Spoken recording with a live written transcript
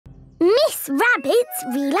Miss Rabbit's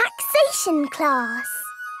relaxation class.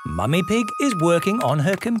 Mummy Pig is working on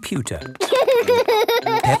her computer.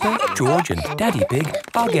 Peppa, George and Daddy Pig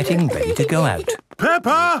are getting ready to go out.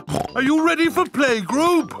 Peppa, are you ready for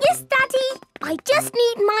playgroup? Yes, Daddy. I just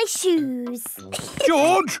need my shoes.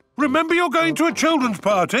 George, remember you're going to a children's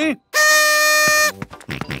party?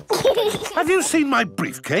 Have you seen my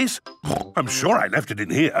briefcase? I'm sure I left it in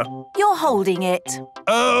here. You're holding it.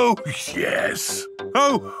 Oh, yes.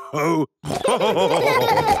 Oh.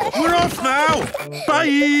 We're off now.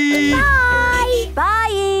 Bye. Bye.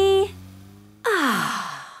 Bye.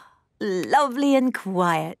 Ah, lovely and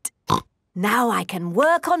quiet. Now I can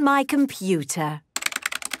work on my computer.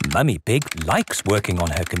 Mummy Pig likes working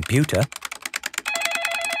on her computer.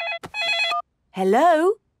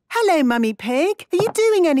 Hello? Hello, Mummy Pig. Are you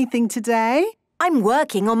doing anything today? I'm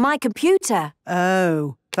working on my computer.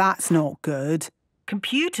 Oh, that's not good.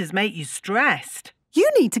 Computers make you stressed. You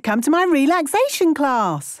need to come to my relaxation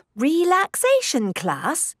class. Relaxation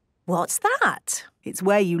class? What's that? It's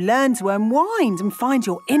where you learn to unwind and find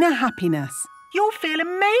your inner happiness. You'll feel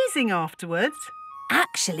amazing afterwards.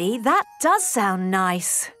 Actually, that does sound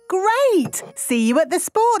nice. Great! See you at the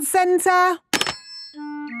sports centre.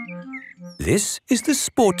 This is the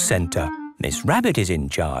sports centre. Miss Rabbit is in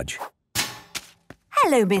charge.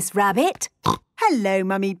 Hello, Miss Rabbit. Hello,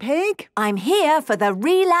 Mummy Pig. I'm here for the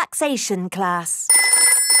relaxation class.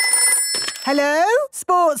 Hello,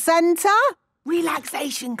 sports centre.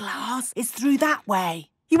 Relaxation class is through that way.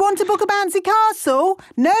 You want to book a bouncy castle?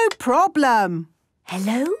 No problem.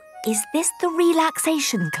 Hello? Is this the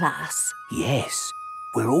relaxation class? Yes,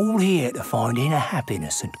 we're all here to find inner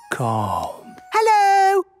happiness and calm.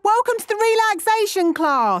 Hello, welcome to the relaxation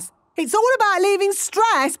class. It's all about leaving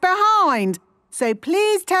stress behind. So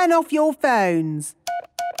please turn off your phones.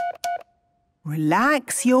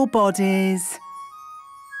 Relax your bodies.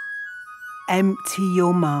 Empty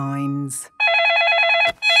your minds.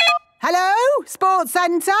 Hello, sports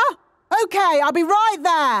centre? OK, I'll be right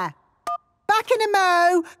there. Back in a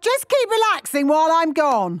mo. Just keep relaxing while I'm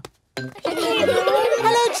gone.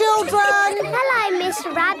 Hello, children. Hello, Miss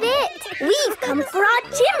Rabbit. We've come for our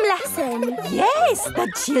gym lesson. Yes, the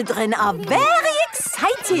children are very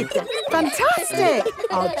excited. Fantastic.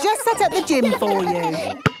 I'll just set up the gym for you.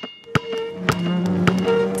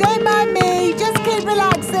 Don't mind me. Just keep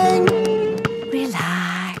relaxing.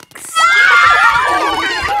 Relax.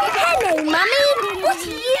 Hello, Mummy. What are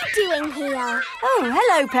you doing here? Oh,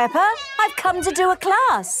 hello, Peppa. I've come to do a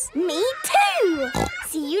class. Me too.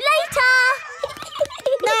 See you later.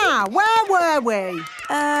 Now, where were we?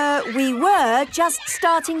 We were just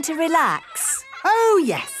starting to relax. Oh,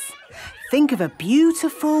 yes. Think of a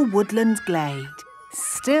beautiful woodland glade.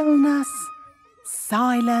 Stillness,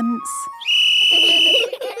 silence.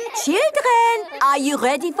 Children, are you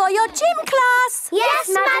ready for your gym class? Yes,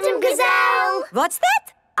 Madam Gazelle. What's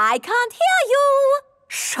that? I can't hear you.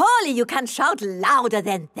 Surely you can shout louder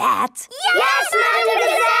than that. Yes, Madam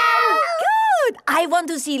Gazelle. Good. I want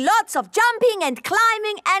to see lots of jumping and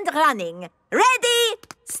climbing and running. Ready,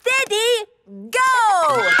 steady,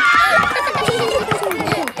 go!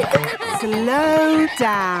 Slow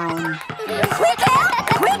down. Quicker,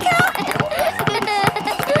 quicker.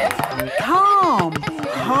 Calm.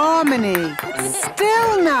 Harmony.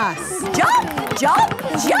 Stillness. Jump, jump,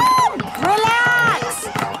 jump. Relax.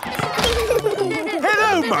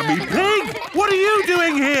 Hello, Mummy Pig. What are you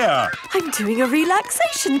doing here? I'm doing a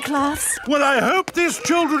relaxation class. Well, I hope this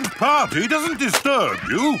children's party doesn't disturb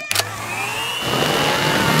you.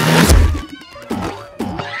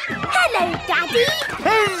 Hello, Daddy.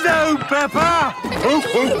 Hello, Peppa. Oh,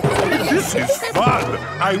 this is fun.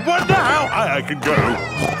 I wonder how high I can go.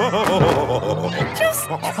 Just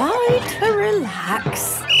try to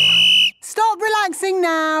relax. Stop relaxing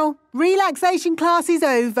now. Relaxation class is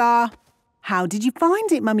over. How did you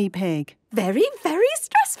find it, Mummy Pig? Very, very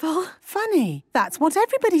stressful. Funny. That's what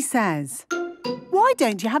everybody says. Why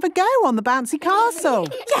don't you have a go on the bouncy castle?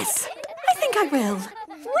 Yes, I think I will.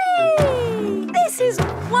 Whee! This is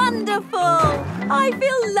wonderful. I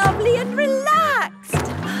feel lovely and relaxed.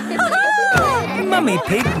 Mummy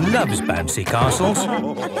Pig loves bouncy castles.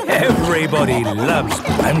 Everybody loves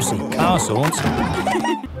bouncy castles.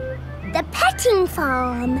 The petting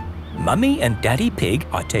farm. Mummy and Daddy Pig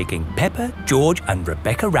are taking Peppa, George and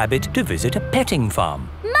Rebecca Rabbit to visit a petting farm.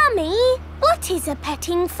 Mummy, what is a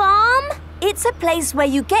petting farm? It's a place where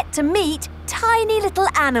you get to meet tiny little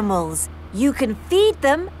animals. You can feed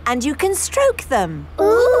them and you can stroke them.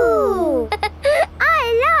 Ooh!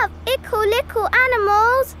 I love little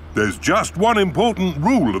animals. There's just one important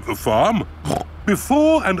rule at the farm.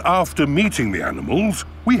 Before and after meeting the animals,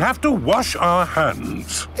 we have to wash our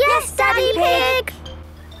hands. Yes, Daddy Pig!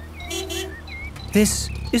 This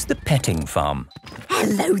is the petting farm.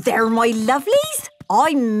 Hello there, my lovelies.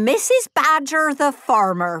 I'm Mrs. Badger the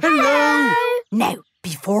farmer. Hello! Now,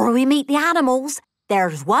 before we meet the animals,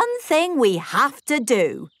 there's one thing we have to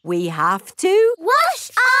do. We have to...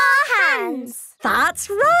 Wash our hands! That's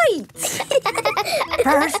right!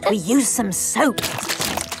 First, we use some soap.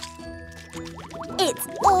 It's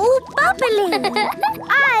all bubbly!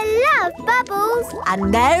 I love bubbles!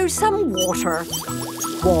 And now some water.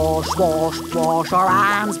 Wash, wash, wash our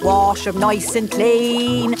hands, wash 'em nice and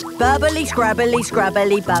clean. Bubbly, scrubbly,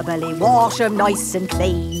 scrubbly, bubbly, wash 'em nice and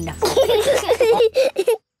clean.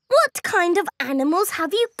 What kind of animals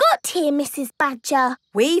have you got here, Mrs. Badger?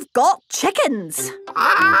 We've got chickens.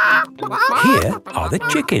 Here are the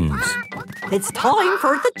chickens. It's time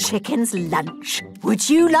for the chickens' lunch. Would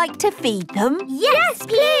you like to feed them? Yes,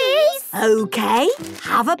 please! OK,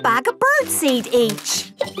 have a bag of birdseed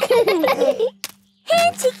each.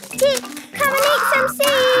 Here, Chicky Chick, come and eat some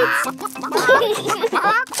seeds!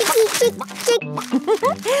 Chicky Chick Chick.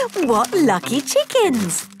 What lucky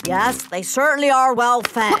chickens. Yes, they certainly are well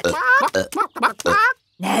fed.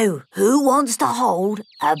 Now, who wants to hold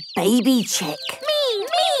a baby chick? Me!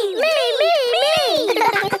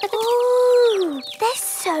 Ooh, they're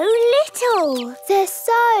so little. They're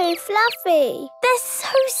so fluffy. They're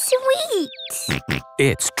so sweet.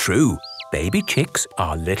 It's true. Baby chicks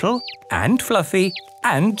are little and fluffy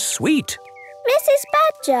and sweet. Mrs.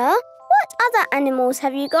 Badger, what other animals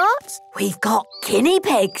have you got? We've got guinea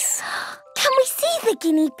pigs. Can we see the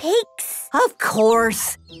guinea pigs? Of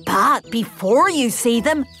course. But before you see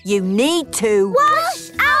them, you need to...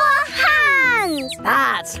 Wash our hands!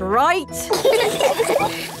 That's right.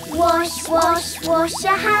 Wash, wash, wash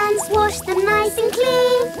your hands. Wash them nice and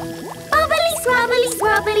clean. Bubbly, scrubbly,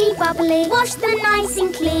 scrubbly, bubbly. Wash them nice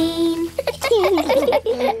and clean.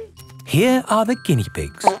 Here are the guinea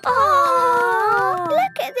pigs. Oh,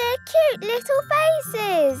 look at their cute little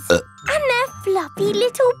faces. And their fluffy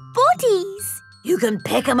little bodies. You can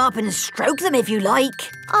pick them up and stroke them if you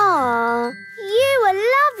like. Aw, you are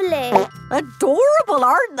lovely. Adorable,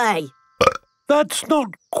 aren't they? That's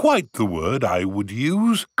not quite the word I would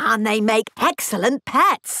use. And they make excellent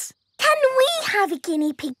pets. Can we have a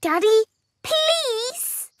guinea pig, Daddy?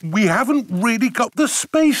 Please? We haven't really got the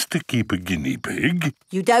space to keep a guinea pig.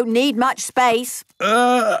 You don't need much space.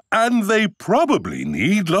 And they probably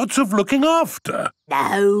need lots of looking after.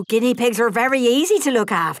 No, guinea pigs are very easy to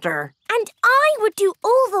look after. And I would do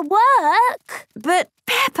all the work. But,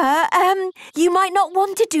 Peppa, you might not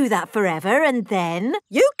want to do that forever, and then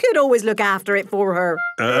you could always look after it for her.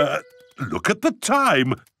 Look at the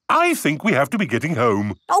time. I think we have to be getting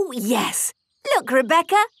home. Oh, yes. Look,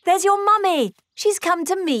 Rebecca, there's your mummy. She's come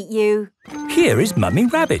to meet you. Here is Mummy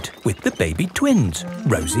Rabbit with the baby twins,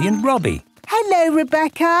 Rosie and Robbie. Hello,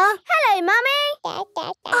 Rebecca. Hello, Mummy. Oh,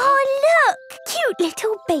 look! Cute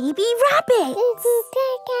little baby rabbit.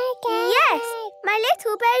 Yes, my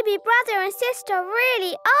little baby brother and sister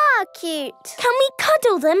really are cute. Can we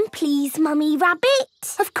cuddle them, please, Mummy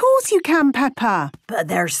Rabbit? Of course you can, Peppa. But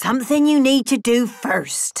there's something you need to do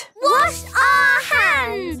first. Wash our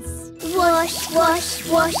hands. Wash, wash,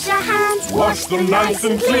 wash your hands. Wash them nice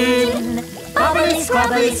and clean. Bubbly,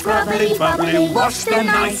 scrubbly, scrubbly, bubbly. Wash them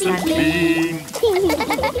nice and clean.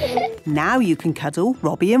 Now you can cuddle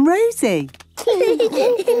Robbie and Rosie.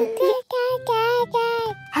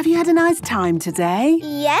 Have you had a nice time today?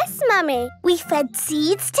 Yes, Mummy. We fed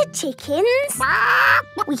seeds to chickens.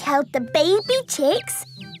 We held the baby chicks.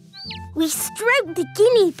 We stroked the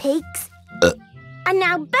guinea pigs. And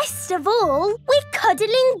now, best of all, we're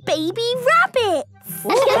cuddling baby rabbits.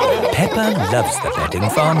 Peppa loves the petting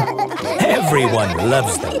farm. Everyone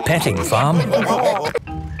loves the petting farm.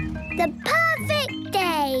 The perfect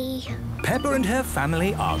day. Peppa and her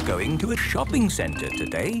family are going to a shopping centre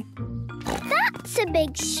today. That's a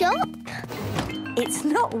big shop. It's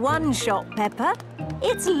not one shop, Peppa.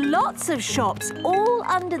 It's lots of shops, all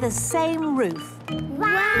under the same roof.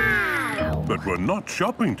 Wow. But we're not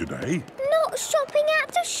shopping today. Not shopping at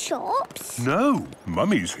the shops? No,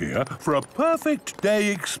 Mummy's here for a perfect day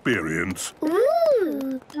experience.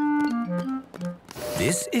 Ooh.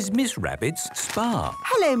 This is Miss Rabbit's spa.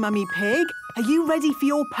 Hello, Mummy Pig. Are you ready for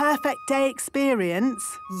your perfect day experience?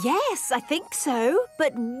 Yes, I think so.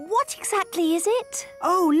 But what exactly is it?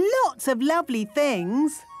 Oh, lots of lovely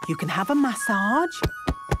things. You can have a massage,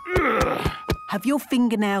 have your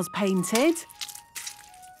fingernails painted,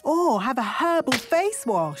 or have a herbal face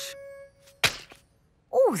wash.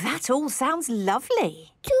 Oh, that all sounds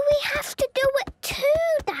lovely. Do we have to do it too,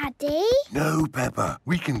 Daddy. No, Peppa.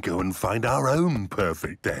 We can go and find our own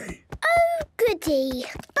perfect day. Oh, goody.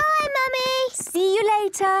 Bye, Mummy. See you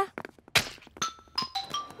later.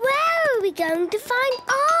 Where are we going to find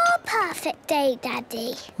our perfect day,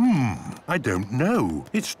 Daddy? I don't know.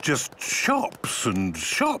 It's just shops and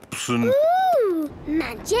shops and... Ooh,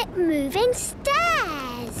 magic moving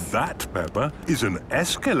stairs. That, Peppa, is an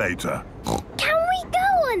escalator. Can we go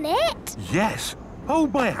on it? Yes.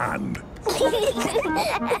 Hold my hand.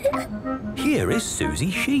 Here is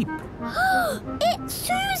Susie Sheep. It's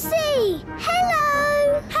Susie!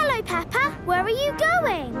 Hello! Hello, Peppa. Where are you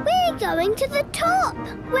going? We're going to the top.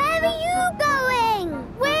 Where are you going?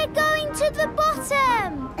 We're going to the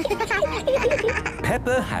bottom.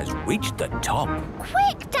 Peppa has reached the top.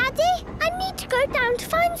 Quick, Daddy! I need to go down to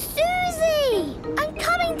find Susie. I'm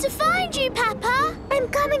coming to find you, Peppa. I'm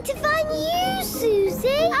coming to find you,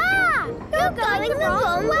 Susie. Ah! You're going the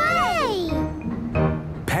wrong way.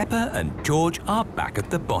 Peppa and George are back at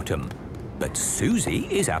the bottom, but Susie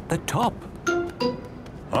is at the top.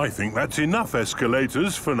 I think that's enough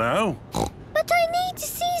escalators for now. But I need to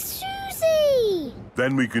see Susie.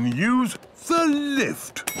 Then we can use the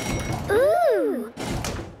lift. Ooh!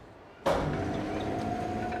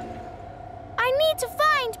 I need to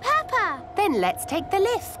find Peppa. Then let's take the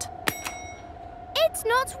lift. It's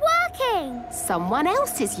not working. Someone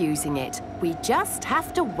else is using it. We just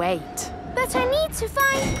have to wait. But I need to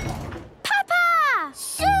find Peppa!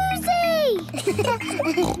 Susie!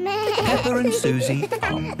 Peppa and Susie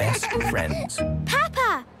are best friends.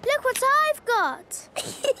 Peppa, look what I've got.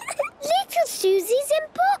 Little Susie's in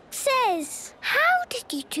boxes. How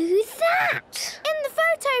did you do that? In the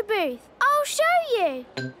photo booth. I'll show you.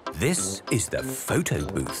 This is the photo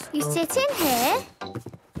booth. You sit in here,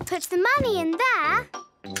 put the money in there,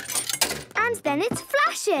 and then it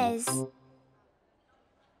flashes.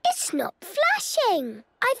 It's not flashing.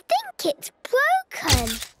 I think it's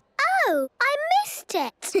broken. Oh, I missed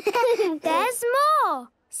it. There's more.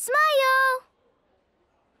 Smile.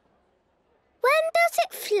 When does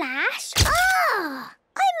it flash? Ah!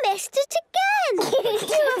 I missed it again.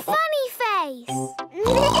 Do a funny face.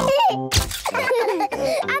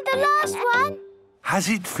 And the last one. Has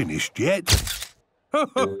it finished yet?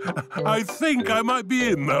 I think I might be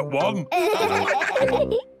in that one.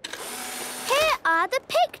 Here are the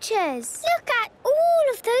pictures. Look at all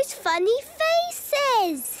of those funny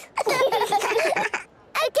faces.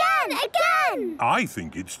 Again! I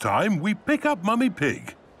think it's time we pick up Mummy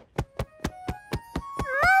Pig.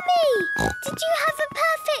 Mummy, did you have a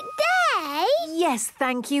perfect day? Yes,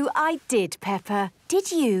 thank you. I did, Peppa.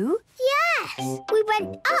 Did you? Yes. We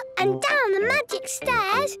went up and down the magic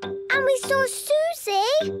stairs and we saw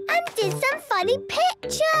Susie and did some funny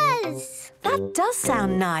pictures. That does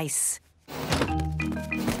sound nice.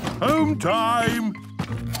 Home time!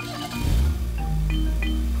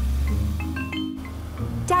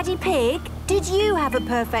 Daddy Pig, did you have a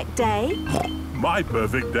perfect day? My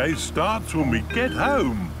perfect day starts when we get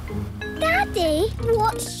home. Daddy,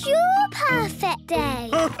 what's your perfect day?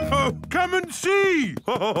 Come and see!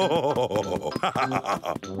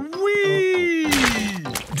 Whee!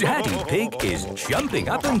 Daddy Pig is jumping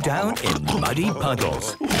up and down in muddy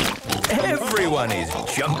puddles. Everyone is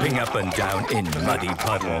jumping up and down in muddy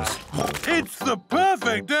puddles. It's the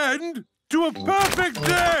perfect end to a perfect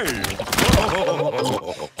day!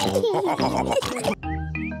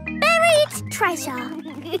 Buried treasure.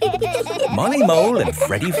 Molly Mole and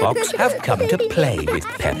Freddy Fox have come to play with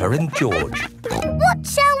Peppa and George. What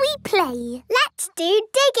shall we play? Let's do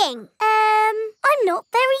digging. I'm not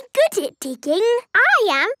very good at digging. I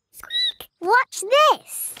am. Squeak. Watch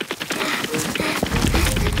this.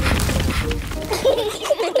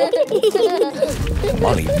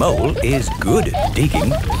 Molly Mole is good at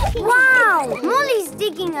digging. Wow! Molly's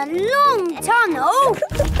digging a long tunnel.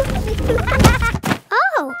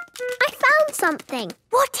 Oh, I found something.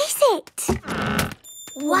 What is it?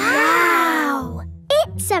 Wow!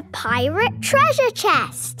 It's a pirate treasure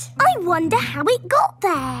chest. I wonder how it got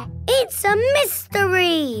there. It's a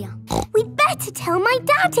mystery. We'd better tell my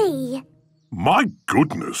daddy. My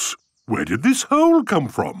goodness! Where did this hole come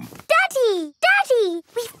from? Daddy! Daddy!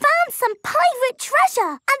 We found some pirate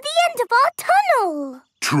treasure at the end of our tunnel.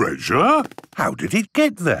 Treasure? How did it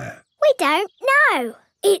get there? We don't know.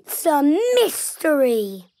 It's a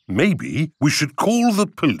mystery. Maybe we should call the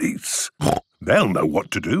police. They'll know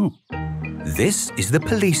what to do. This is the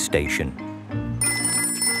police station.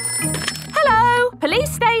 Hello,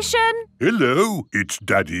 police station. Hello, it's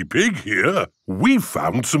Daddy Pig here. We've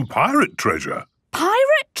found some pirate treasure.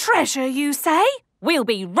 Pirate treasure, you say? We'll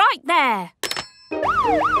be right there.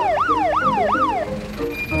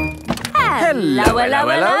 Hello, hello,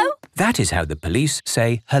 hello. That is how the police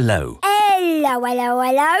say hello. Hello, hello,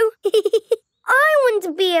 hello. I want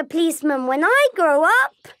to be a policeman when I grow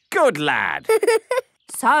up. Good lad.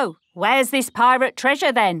 So, where's this pirate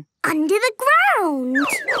treasure then? Under the ground.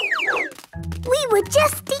 We were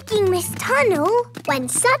just digging this tunnel when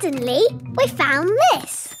suddenly we found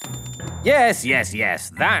this.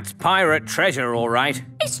 Yes. That's pirate treasure, all right.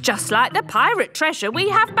 It's just like the pirate treasure we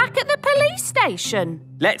have back at the police station.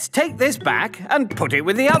 Let's take this back and put it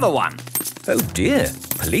with the other one. Oh dear,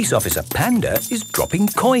 Police Officer Panda is dropping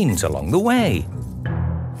coins along the way.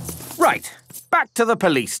 Right, back to the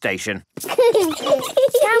police station. Can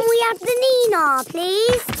we have the Nina,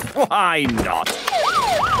 please? Why not?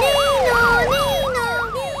 Nina.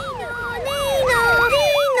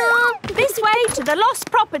 This way to the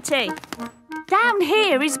lost property. Down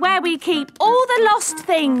here is where we keep all the lost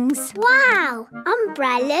things. Wow,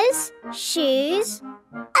 umbrellas, shoes,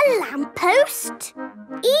 a lamppost,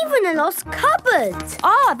 even a lost cupboard.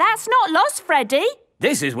 Oh, that's not lost, Freddy.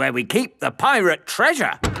 This is where we keep the pirate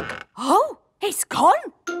treasure. Oh, it's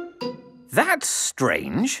gone. That's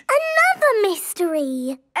strange. Another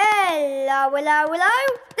mystery. Hello.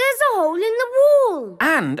 There's a hole in the wall.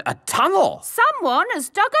 And a tunnel. Someone has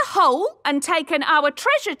dug a hole and taken our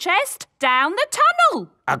treasure chest down the tunnel.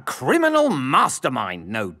 A criminal mastermind,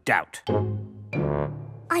 no doubt.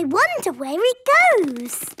 I wonder where it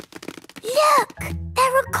goes. Look,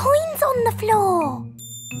 there are coins on the floor.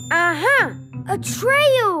 A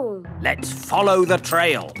trail. Let's follow the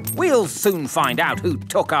trail. We'll soon find out who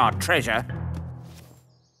took our treasure.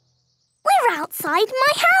 We're outside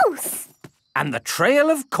my house. And the trail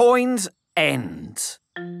of coins ends.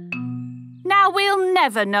 Now we'll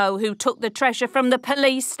never know who took the treasure from the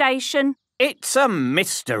police station. It's a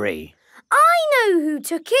mystery. I know who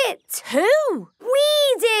took it. Who?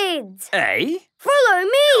 We did. Eh? Follow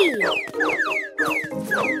me.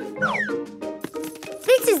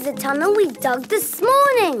 This is the tunnel we dug this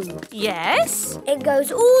morning. Yes? It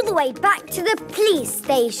goes all the way back to the police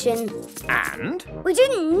station. And? We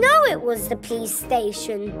didn't know it was the police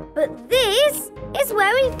station, but this is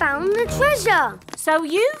where we found the treasure. So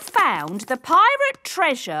you found the pirate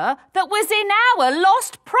treasure that was in our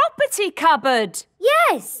lost property cupboard?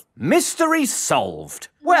 Yes. Mystery solved.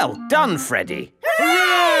 Well done, Freddy.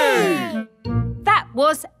 Hooray! That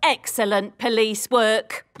was excellent police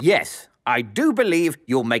work. Yes, I do believe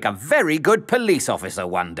you'll make a very good police officer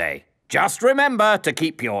one day. Just remember to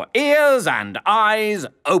keep your ears and eyes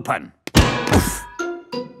open. Oof.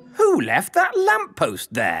 Who left that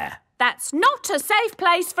lamppost there? That's not a safe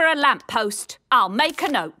place for a lamppost. I'll make a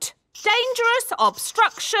note. Dangerous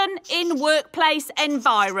obstruction in workplace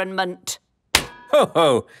environment. Ho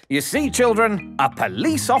ho! You see, children, a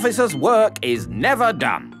police officer's work is never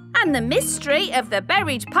done. And the mystery of the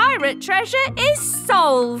buried pirate treasure is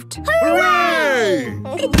solved. Hooray!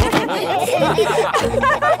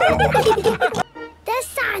 The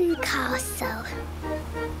sandcastle.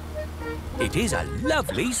 It is a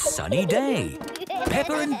lovely sunny day.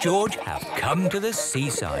 Peppa and George have come to the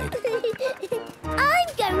seaside. I'm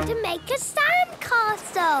going to make a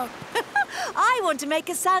sandcastle. I want to make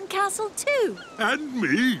a sandcastle too. And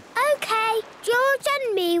me. OK, George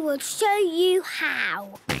and me will show you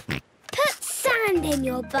how. Put sand in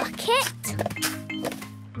your bucket.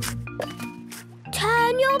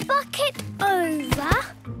 Turn your bucket over.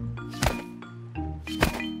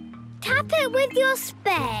 Tap it with your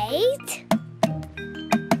spade.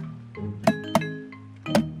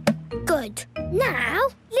 Good. Now,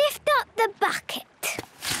 lift up the bucket.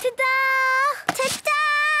 Ta-da! Ta-da!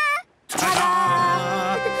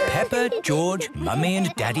 Ta-da! Peppa, George, Mummy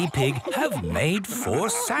and Daddy Pig have made 4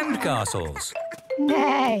 sandcastles.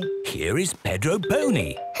 No. Here is Pedro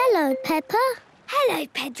Pony. Hello, Peppa. Hello,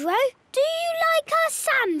 Pedro. Do you like our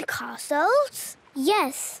sandcastles?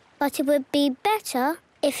 Yes, but it would be better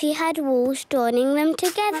if you had walls joining them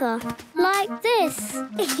together, like this.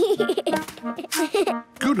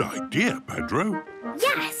 Good idea, Pedro.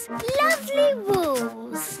 Yes, lovely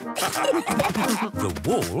walls. The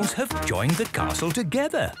walls have joined the castle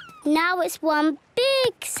together. Now it's one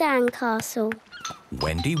big sandcastle.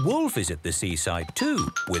 Wendy Wolf is at the seaside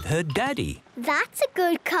too, with her daddy. That's a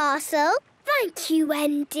good castle. Thank you,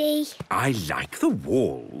 Wendy. I like the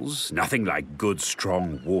walls. Nothing like good,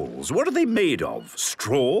 strong walls. What are they made of?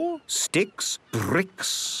 Straw? Sticks? Bricks?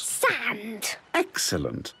 Sand.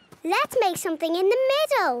 Excellent. Let's make something in the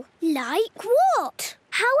middle. Like what?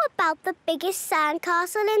 How about the biggest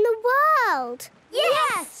sandcastle in the world?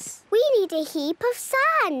 Yes! We need a heap of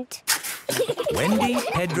sand. Wendy,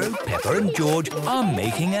 Pedro, Peppa and George are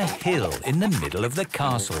making a hill in the middle of the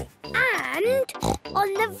castle. And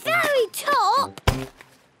on the very top...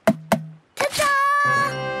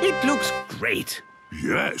 Ta-da! It looks great.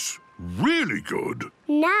 Yes, really good.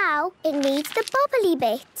 Now it needs the bobbly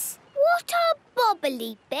bits. What are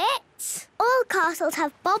bobbly bits? All castles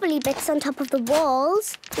have bobbly bits on top of the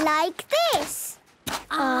walls, like this.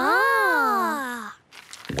 Ah!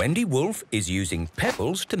 Wendy Wolf is using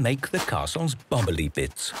pebbles to make the castle's bobbly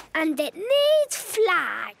bits. And it needs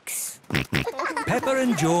flags. Peppa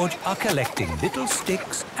and George are collecting little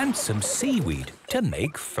sticks and some seaweed to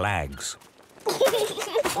make flags.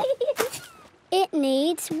 It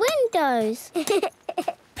needs windows.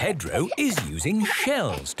 Pedro is using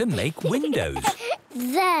shells to make windows.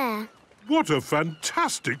 There. What a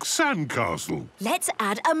fantastic sandcastle. Let's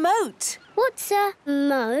add a moat. What's a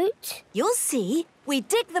moat? You'll see. We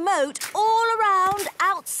dig the moat all around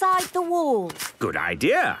outside the wall. Good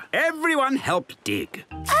idea. Everyone help dig.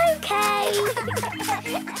 Okay.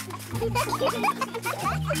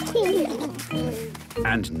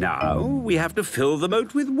 And now we have to fill the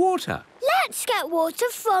moat with water. Let's get water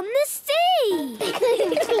from the sea.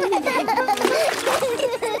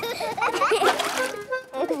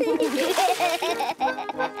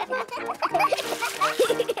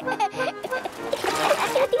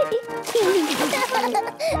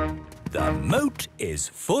 The moat is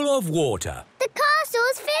full of water. The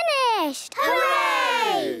castle's finished!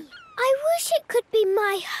 Hooray! I wish it could be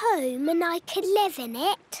my home and I could live in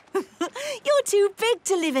it. You're too big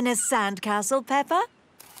to live in a sandcastle, Peppa.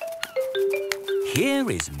 Here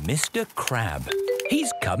is Mr. Crab.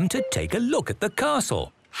 He's come to take a look at the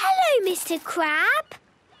castle. Hello, Mr. Crab.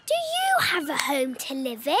 Do you have a home to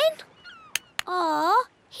live in? Aw,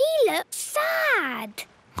 he looks sad.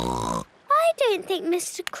 I don't think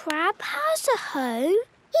Mr. Crab has a home.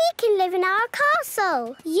 He can live in our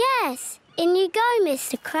castle. Yes, in you go,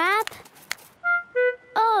 Mr. Crab.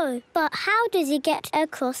 Oh, but how does he get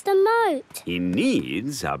across the moat? He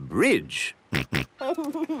needs a bridge.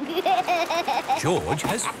 George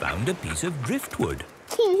has found a piece of driftwood.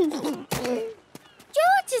 George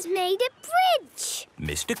has made a bridge.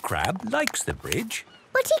 Mr. Crab likes the bridge.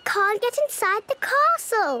 But he can't get inside the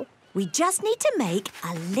castle. We just need to make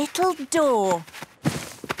a little door.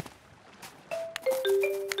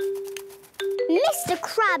 Mr.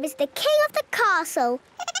 Crab is the king of the castle.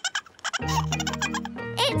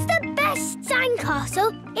 It's the best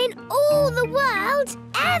sandcastle in all the world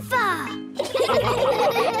ever.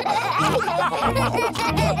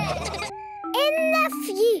 In the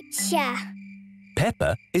future.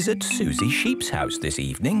 Peppa is at Susie Sheep's house this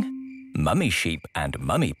evening. Mummy Sheep and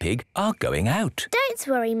Mummy Pig are going out. Don't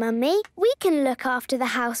worry, Mummy. We can look after the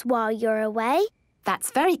house while you're away.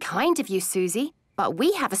 That's very kind of you, Susie. But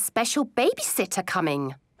we have a special babysitter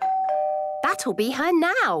coming. That'll be her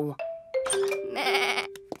now.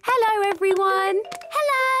 Hello, everyone.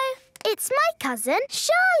 Hello. It's my cousin,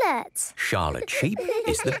 Charlotte. Charlotte Sheep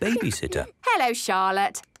is the babysitter. Hello,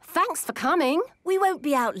 Charlotte. Thanks for coming. We won't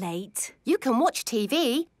be out late. You can watch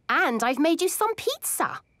TV, and I've made you some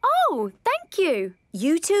pizza. Oh, thank you.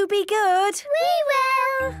 You two be good. We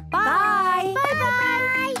will. Bye.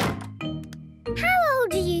 Bye-bye. How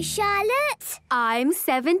old are you, Charlotte? I'm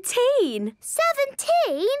 17.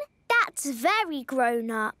 17? That's very grown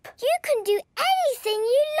up. You can do anything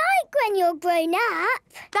you like when you're grown up.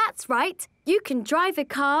 That's right. You can drive a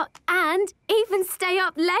car and even stay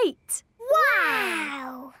up late.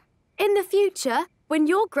 Wow! In the future, when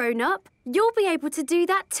you're grown up, you'll be able to do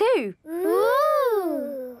that too.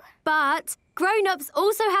 Ooh! But grown-ups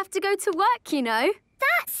also have to go to work, you know.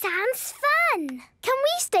 That sounds fun. Can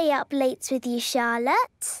we stay up late with you,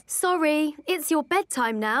 Charlotte? Sorry, it's your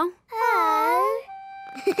bedtime now. Oh.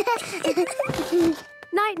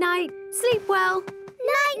 Night-night. Sleep well.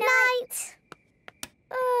 Night-night.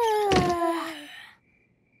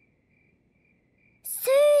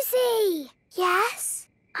 Susie! Yes?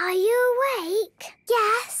 Are you awake?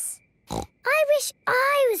 Yes. I wish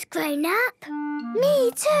I was grown up.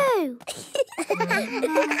 Me too.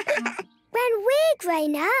 When we're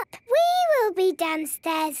grown up, we will be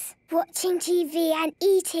downstairs watching TV and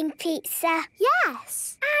eating pizza.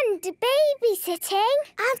 Yes. And babysitting.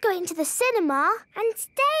 And going to the cinema. And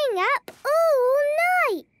staying up all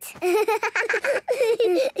night.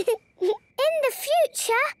 In the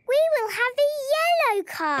future, we will have a yellow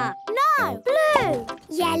car. No, blue.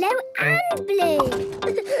 Yellow and blue.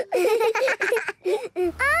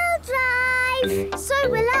 I'll drive. So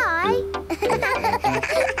will I.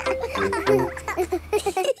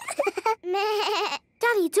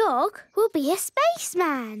 Daddy Dog will be a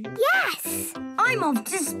spaceman. Yes. I'm off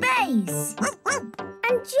to space.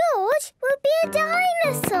 George will be a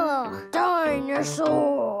dinosaur.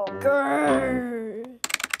 Dinosaur. Grrr.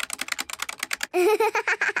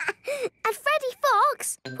 And Freddy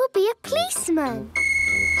Fox will be a policeman.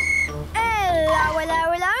 Hello,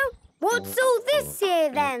 hello, hello. What's all this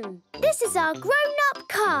here, then? This is our grown-up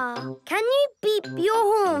car. Can you beep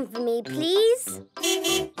your horn for me, please?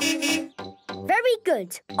 Very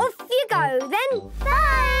good. Off you go, then.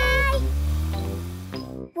 Bye!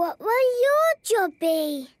 What will your job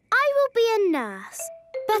be? I will be a nurse.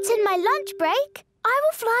 But in my lunch break, I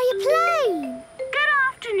will fly a plane. Good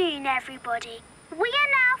afternoon, everybody. We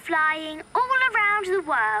are now flying all around the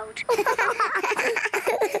world.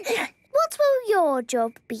 What will your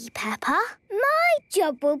job be, Peppa? My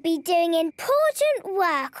job will be doing important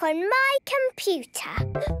work on my computer.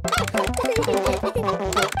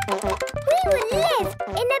 We will live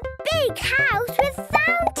in a big house with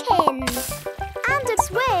fountains. And a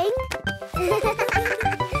swing. And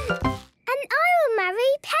I will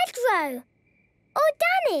marry Pedro. Or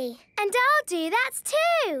Danny. And I'll do that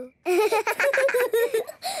too.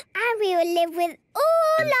 And we will live with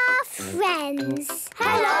all our friends.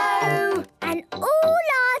 Hello. And all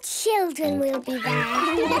our children will be there.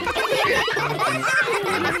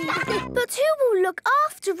 But who will look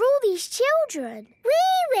after all these children? We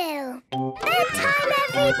will. Bedtime,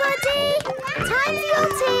 everybody. Time for your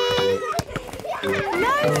tea.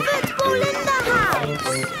 No football in the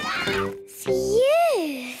house.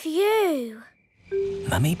 Phew. Phew.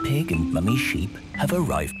 Mummy Pig and Mummy Sheep have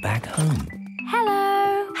arrived back home.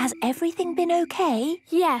 Hello. Has everything been okay?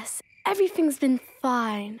 Yes, everything's been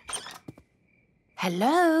fine.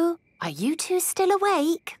 Hello? Are you two still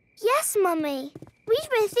awake? Yes, Mummy. We've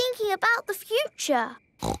been thinking about the future.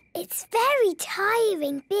 It's very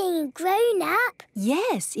tiring being a grown-up.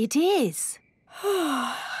 Yes, it is.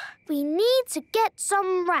 We need to get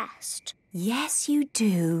some rest. Yes, you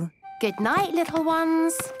do. Good night, little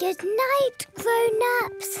ones. Good night,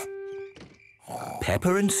 grown-ups.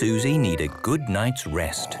 Peppa and Susie need a good night's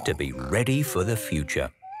rest to be ready for the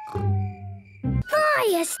future.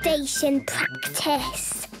 Fire station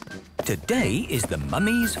practice. Today is the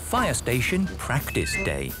Mummy's Fire Station Practice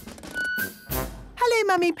Day. Hello,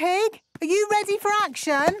 Mummy Pig. Are you ready for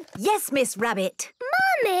action? Yes, Miss Rabbit.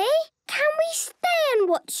 Mummy, can we stay and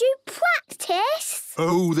watch you practice?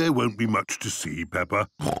 Oh, there won't be much to see, Peppa.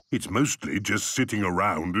 It's mostly just sitting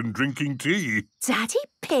around and drinking tea. Daddy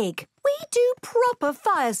Pig, we do proper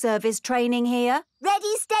fire service training here.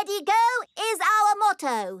 Ready, steady, go is our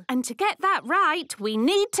motto. And to get that right, we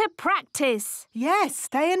need to practice. Yes,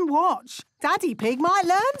 stay and watch. Daddy Pig might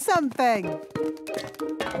learn something.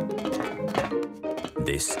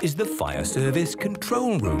 This is the fire service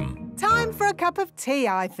control room. Time for a cup of tea,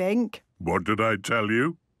 I think. What did I tell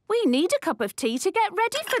you? We need a cup of tea to get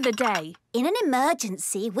ready for the day. In an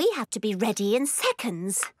emergency, we have to be ready in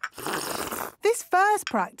seconds. This first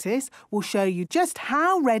practice will show you just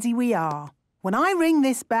how ready we are. When I ring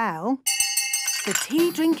this bell, the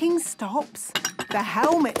tea drinking stops, the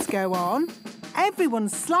helmets go on, everyone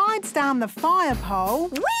slides down the fire pole,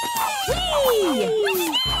 whee!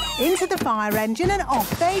 Into the fire engine and off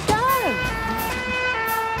they go.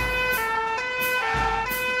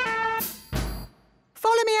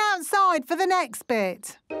 Follow me outside for the next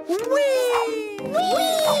bit. Whee! Whee!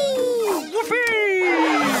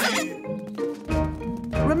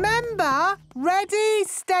 Remember, ready,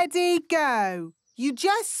 steady, go. You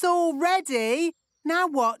just saw ready. Now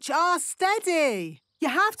watch our steady. You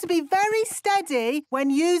have to be very steady when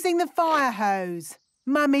using the fire hose.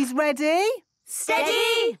 Mummy's ready?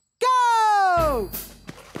 Steady! Go!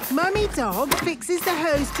 Mummy Dog fixes the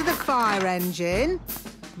hose to the fire engine.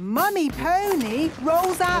 Mummy Pony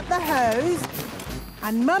rolls out the hose.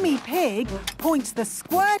 And Mummy Pig points the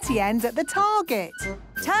squirty end at the target.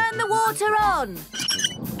 Turn the water on.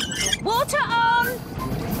 Water on!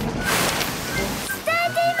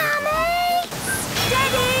 Steady, Mummy!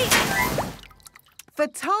 Steady! The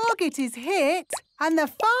target is hit and the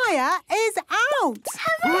fire is out.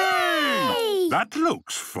 Hooray! That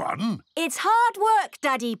looks fun. It's hard work,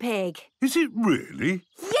 Daddy Pig. Is it really?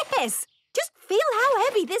 Yes! Just feel how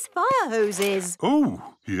heavy this fire hose is.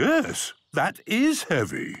 Oh, yes. That is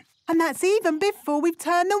heavy. And that's even before we've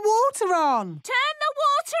turned the water on. Turn the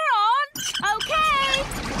water on! OK!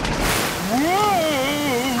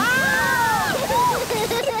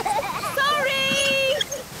 Sorry!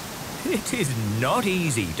 It is not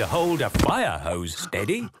easy to hold a fire hose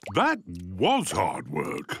steady. That was hard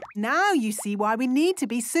work. Now you see why we need to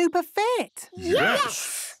be super fit.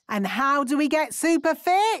 Yes! And how do we get super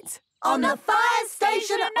fit? On the fire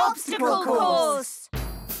station obstacle course.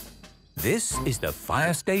 This is the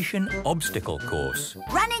fire station obstacle course.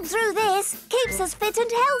 Running through this keeps us fit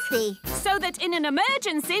and healthy. So that in an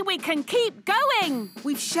emergency we can keep going.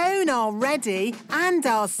 We've shown our ready and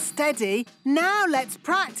our steady. Now let's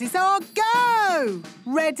practice our go.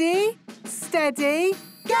 Ready, steady,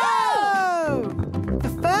 go! The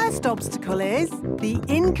first obstacle is the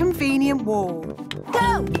inconvenient wall.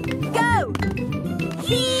 Go! Go!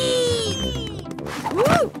 Yee!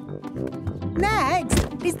 Woo! Next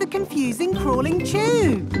is the confusing crawling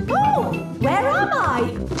tube. Oh, where am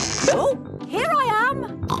I? Oh, here I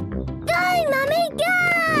am. Go, Mummy,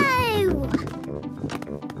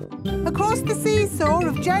 go! Across the seesaw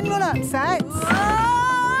of general upsets.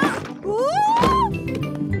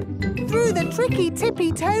 Through the tricky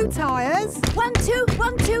tippy toe tires. 1, 2,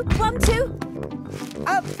 1, 2, 1, 2.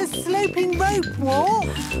 Up the sloping rope walk.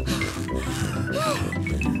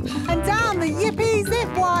 And down the yippee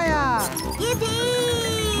zip wire. Yippee!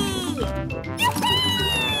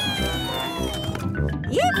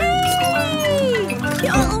 Yippee!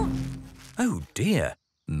 Oh. Oh dear,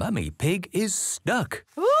 Mummy Pig is stuck.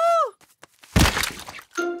 Mummy,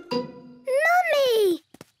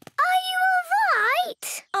 are you all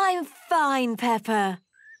right? I'm fine, Peppa.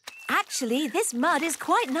 Actually, this mud is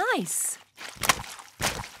quite nice.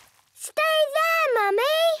 Stay there,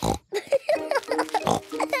 Mummy.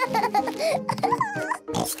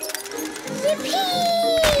 Yippee!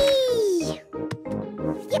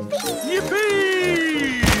 Yippee! Yippee!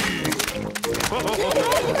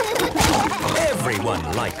 Everyone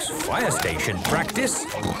likes fire station practice,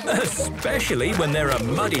 especially when there are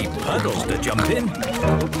muddy puddles to jump in.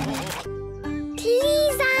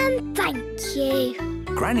 Please and thank you.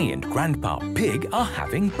 Granny and Grandpa Pig are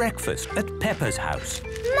having breakfast at Peppa's house.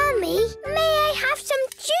 Mummy, may I have some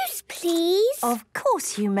juice, please? Of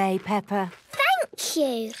course you may, Peppa. Thank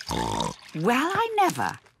you. Well, I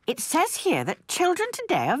never. It says here that children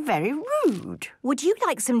today are very rude. Would you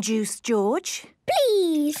like some juice, George?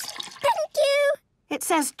 Please. Thank you. It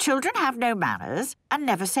says children have no manners and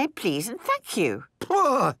never say please and thank you.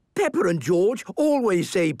 Peppa and George always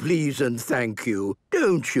say please and thank you,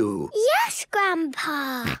 don't you? Yes,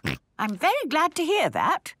 Grandpa. I'm very glad to hear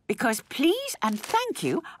that, because please and thank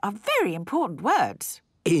you are very important words.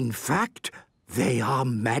 In fact, they are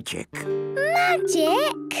magic.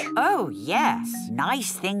 Magic? Oh, yes.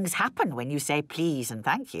 Nice things happen when you say please and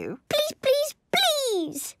thank you. Please, please,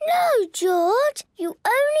 please. No, George. You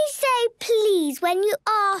only say please when you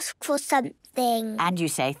ask for something. And you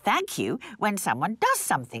say thank you when someone does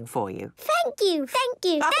something for you. Thank you, thank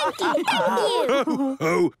you, thank you, thank you.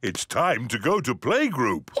 Oh, it's time to go to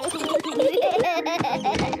playgroup.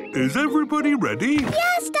 Is everybody ready?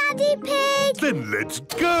 Yes, Daddy Pig. Then let's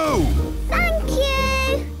go. Thank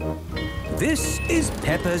you. This is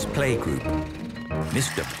Peppa's playgroup.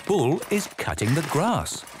 Mr. Bull is cutting the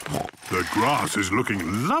grass. The grass is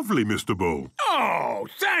looking lovely, Mr. Bull. Oh,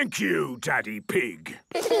 thank you, Daddy Pig.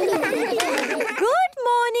 Good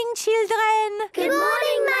morning, children. Good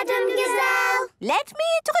morning, Madam Gazelle. Let me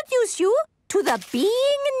introduce you to the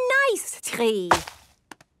Being Nice tree.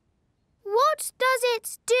 What does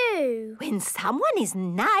it do? When someone is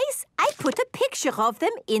nice, I put a picture of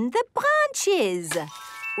them in the branches.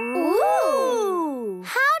 Ooh!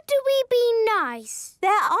 How do we be nice?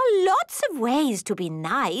 There are lots of ways to be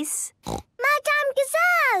nice. Madame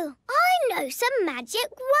Gazelle, I know some magic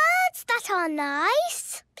words that are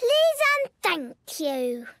nice. Please and thank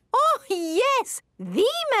you. Oh, yes, the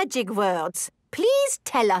magic words. Please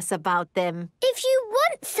tell us about them. If you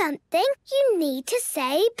want something, you need to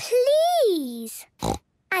say please.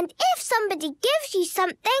 And if somebody gives you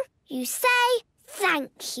something, you say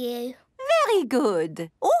thank you. Very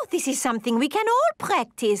good. Oh, this is something we can all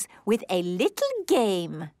practice with a little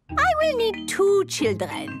game. I will need 2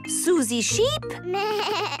 children, Susie Sheep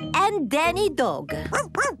and Danny Dog.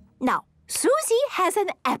 Now, Susie has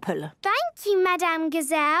an apple. Thank you, Madame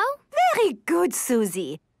Gazelle. Very good,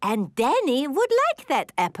 Susie. And Danny would like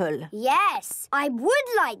that apple. Yes, I would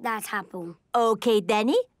like that apple. OK,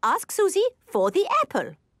 Danny, ask Susie for the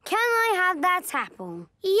apple. Can I have that apple?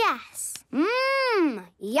 Yes. Mmm,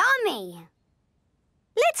 yummy.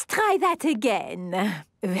 Let's try that again.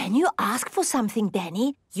 When you ask for something,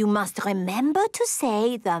 Danny, you must remember to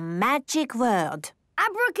say the magic word.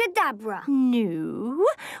 Abracadabra. No.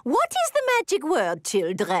 What is the magic word,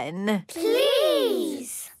 children?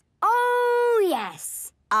 Please. Oh,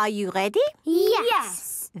 yes. Are you ready?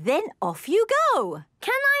 Yes. Then off you go.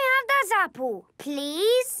 Can I have that apple,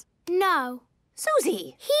 please? No.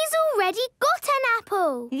 Susie. He's already got an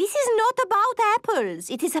apple. This is not about apples.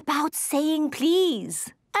 It is about saying please.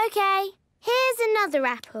 OK. Here's another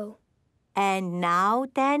apple. And now,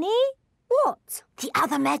 Danny, What? The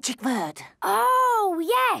other magic word. Oh,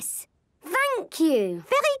 yes. Thank you.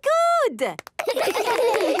 Very good.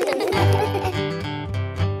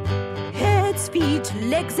 Heads, feet,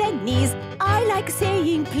 legs and knees. I like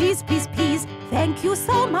saying please, please, please. Thank you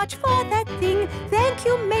so much for that thing. Thank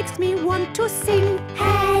you makes me want to sing.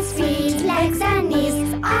 Heads, feet, legs and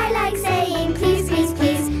knees. I like saying please, please,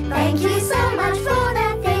 please. Thank you so much for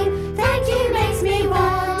that thing. Thank you makes me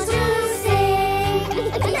want to sing.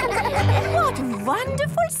 What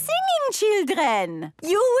wonderful singing, children.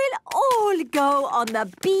 You will all go on the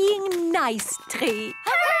Being Nice tree.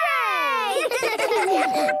 Hooray!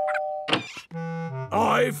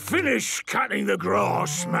 I've finished cutting the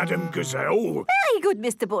grass, Madam Gazelle. Very good,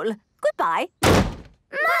 Mr. Bull. Goodbye.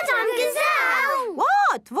 Madame Gazelle!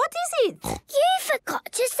 What? What is it? You forgot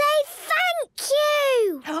to say thank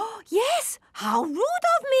you. Yes, how rude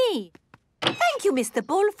of me. Thank you, Mr.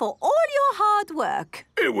 Bull, for all your hard work.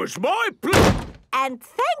 It was my pleasure. And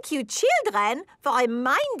thank you, children, for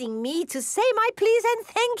reminding me to say my please and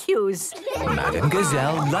thank yous. Madam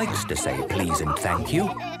Gazelle likes to say please and thank you.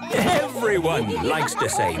 Everyone likes to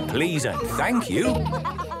say please and thank you.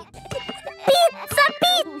 Pizza,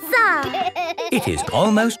 pizza! It is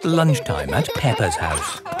almost lunchtime at Peppa's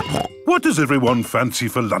house. What does everyone fancy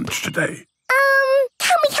for lunch today?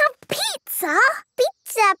 Can we have pizza?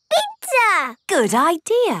 Pizza, pizza! Good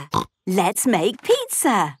idea. Let's make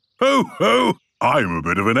pizza. Ho, ho! I'm a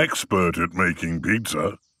bit of an expert at making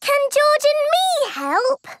pizza. Can George and me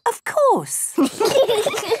help? Of course.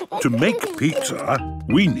 To make pizza,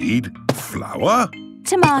 we need flour,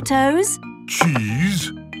 Tomatoes,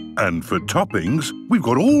 cheese, and for toppings, we've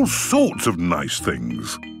got all sorts of nice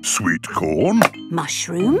things. Sweet corn,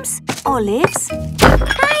 mushrooms, olives.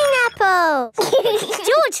 Pineapple!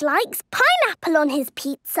 George likes pineapple on his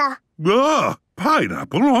pizza.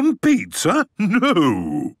 Pineapple on pizza?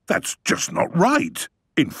 No, that's just not right.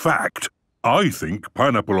 In fact, I think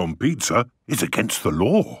pineapple on pizza is against the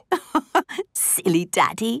law. Silly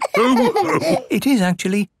Daddy. It is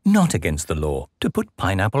actually not against the law to put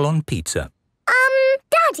pineapple on pizza.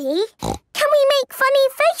 Daddy, can we make funny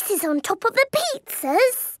faces on top of the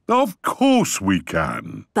pizzas? Of course we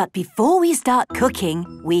can. But before we start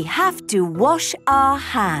cooking, we have to wash our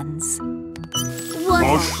hands.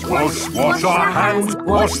 Wash, wash, wash our hands,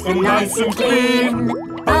 wash them nice and clean.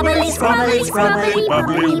 Bubbly, scrubbly, scrubbly,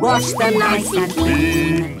 bubbly, wash them nice and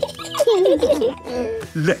clean.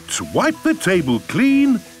 Let's wipe the table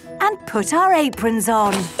clean. And put our aprons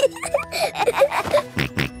on.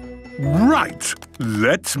 Right,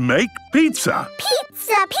 let's make pizza.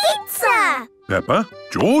 Pizza, pizza! Peppa,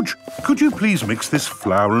 George, could you please mix this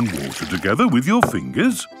flour and water together with your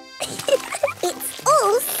fingers? It's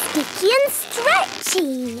all sticky and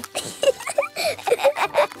stretchy.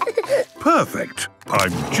 Perfect.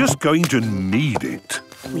 I'm just going to knead it.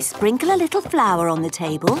 We sprinkle a little flour on the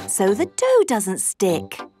table so the dough doesn't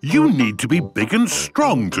stick. You need to be big and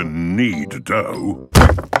strong to knead dough.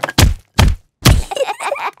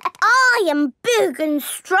 I am big and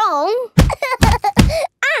strong.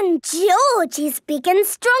 And George is big and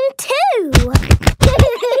strong too.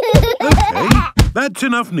 OK, that's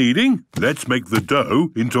enough kneading. Let's make the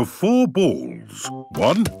dough into 4 balls.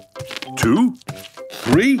 1, 2,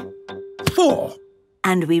 3, 4.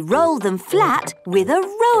 And we roll them flat with a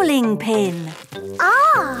rolling pin.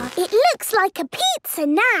 Ah, it looks like a pizza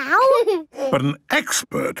now. But an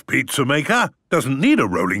expert pizza maker doesn't need a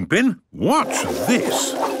rolling pin. Watch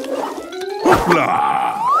this.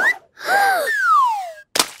 Hoopla!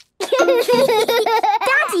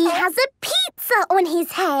 Daddy has a pizza on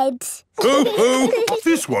his head. Ho, ho!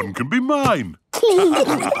 This one can be mine.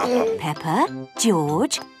 Peppa,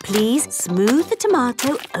 George, please smooth the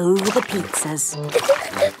tomato over the pizzas.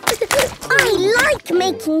 I like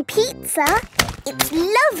making pizza. It's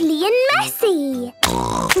lovely and messy.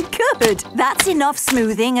 Good. That's enough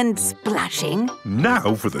smoothing and splashing.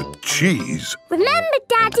 Now for the cheese. Remember,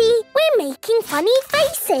 Daddy, we're making funny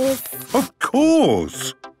faces. Of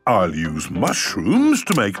course. I'll use mushrooms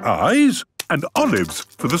to make eyes and olives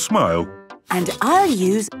for the smile. And I'll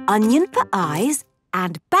use onion for eyes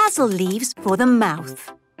and basil leaves for the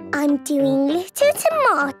mouth. I'm doing little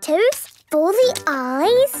tomatoes for the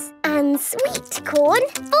eyes and sweet corn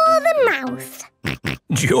for the mouth.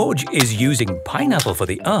 George is using pineapple for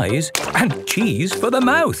the eyes and cheese for the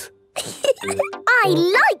mouth. I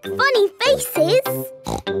like funny faces.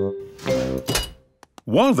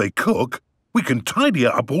 While they cook, we can tidy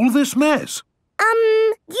up all this mess.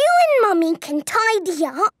 You and Mummy can tidy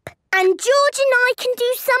up, and George and I can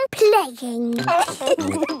do some playing.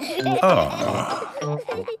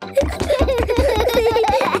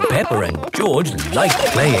 Peppa and George like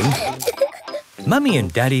playing. Mummy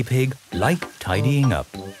and Daddy Pig like tidying up.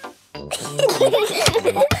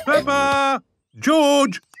 Peppa!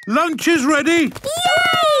 George! Lunch is ready!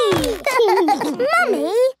 Yay!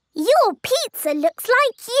 Mummy, your pizza looks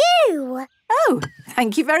like you. Oh,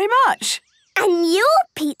 thank you very much. And your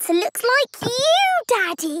pizza looks like you,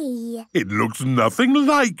 Daddy. It looks nothing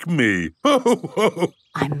like me. Ho, ho, ho.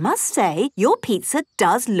 I must say, your pizza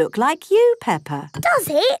does look like you, Peppa. Does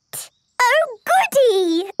it? Oh,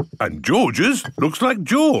 goody! And George's looks like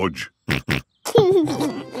George. These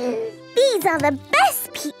are the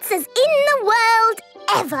best pizzas in the world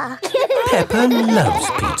ever. Peppa loves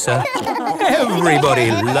pizza.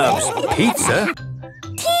 Everybody loves pizza.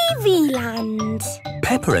 TV Land.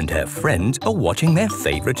 Peppa and her friends are watching their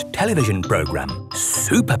favourite television programme,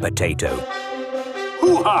 Super Potato.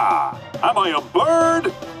 Hoo-ha! Am I a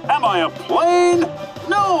bird? Am I a plane?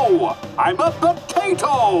 No! I'm a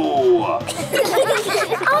potato!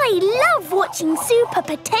 I love watching Super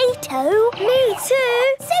Potato. Me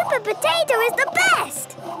too. Super Potato is the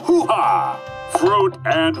best. Hoo-ha! Fruit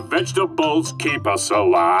and vegetables keep us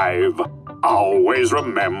alive. Always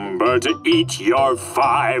remember to eat your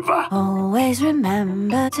 5. Always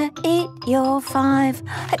remember to eat your 5.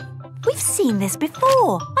 We've seen this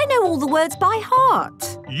before. I know all the words by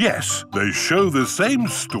heart. Yes, they show the same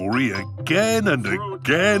story again and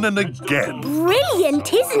again and again.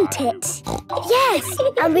 Brilliant, isn't it? Yes,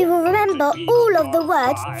 and we will remember all of the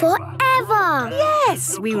words forever.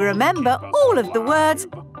 Yes, we remember all of the words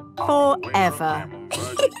forever.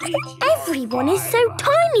 Everyone is so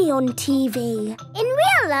tiny on TV. In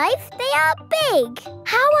real life, they are big.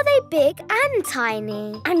 How are they big and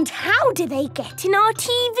tiny? And how do they get in our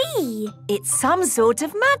TV? It's some sort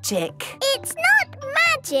of magic. It's not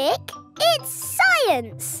magic, it's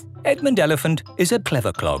science. Edmund Elephant is a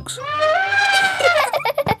clever clogs.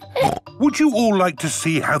 Would you all like to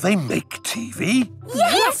see how they make TV?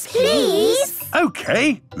 Yes, please.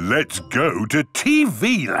 OK, let's go to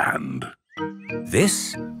TV Land.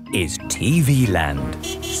 This is TV Land.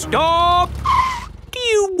 Stop! Do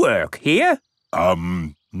you work here?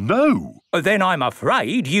 No. Then I'm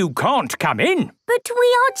afraid you can't come in. But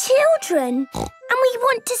we are children, and we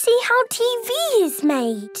want to see how TV is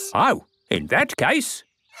made. Oh, in that case,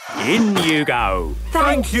 in you go.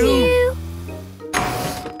 Thank you.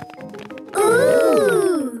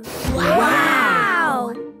 Ooh!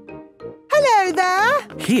 Wow! Hello there.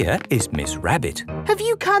 Here is Miss Rabbit. Have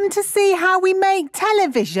you come to see how we make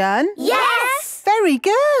television? Yes! Very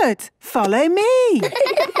good. Follow me.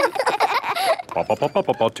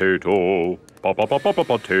 Potato.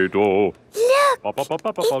 Potato. Look,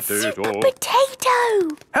 it's Super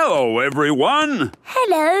Potato. Hello, everyone.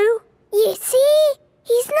 Hello. You see,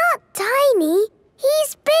 he's not tiny,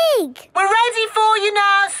 he's big. We're ready for you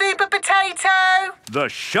now, Super Potato. The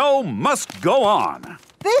show must go on.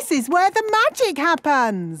 This is where the magic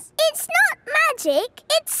happens. It's not magic,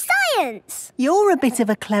 it's science. You're a bit of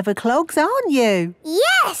a clever clogs, aren't you?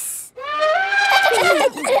 Yes.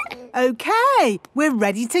 OK, we're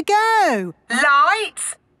ready to go.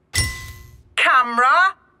 Lights,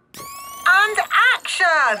 camera, and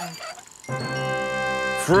action.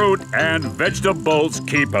 Fruit and vegetables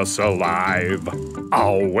keep us alive.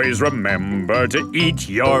 Always remember to eat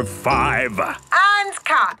your 5. And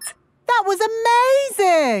cut. That was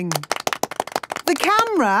amazing. The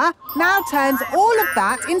camera now turns all of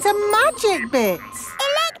that into magic bits.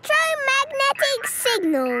 Electromagnetic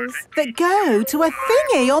signals. That go to a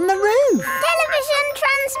thingy on the roof. Television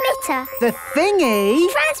transmitter. The thingy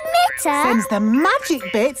Transmitter? sends the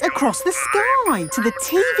magic bits across the sky to the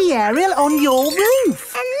TV aerial on your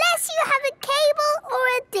roof. Unless you have a cable or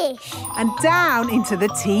a dish. And down into the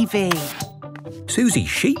TV. Susie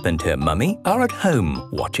Sheep and her mummy are at home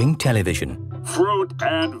watching television. Fruit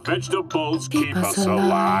and vegetables keep us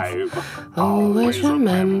alive. Always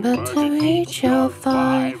remember to eat your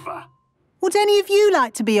 5. Would any of you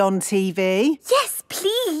like to be on TV? Yes,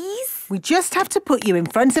 please. We just have to put you in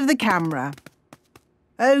front of the camera.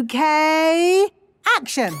 OK,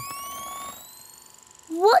 action.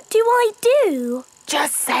 What do I do?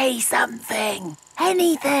 Just say something.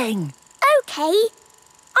 Anything. OK.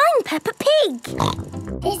 I'm Peppa Pig.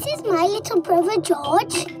 This is my little brother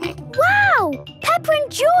George. Wow! Peppa and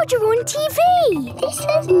George are on TV. This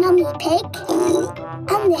is Mummy Pig.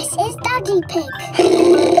 And this is Daddy Pig.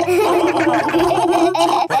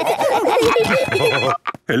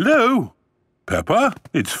 Hello. Peppa,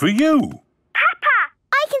 it's for you. Peppa!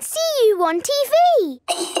 I can see you on TV.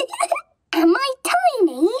 Am I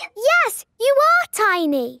tiny? Yes, you are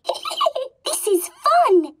tiny. This is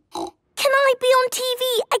fun. Can I be on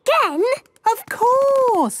TV again? Of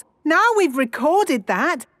course. Now we've recorded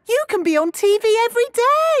that, you can be on TV every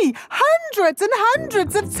day, hundreds and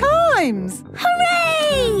hundreds of times.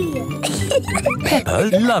 Hooray!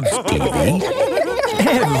 Peppa loves TV.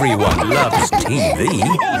 Everyone loves TV.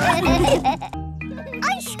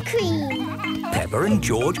 Ice cream. Peppa and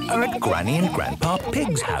George are at Granny and Grandpa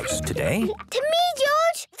Pig's house today. To me,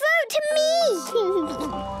 George. Throw it to me.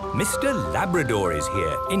 Mr. Labrador is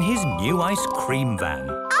here in his new ice cream van.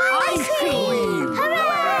 Ice cream!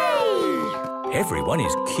 Hooray! Everyone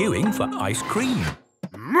is queuing for ice cream.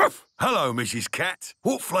 Hello, Mrs. Cat.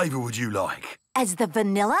 What flavour would you like? Is the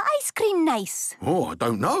vanilla ice cream nice? Oh, I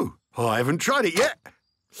don't know. I haven't tried it yet.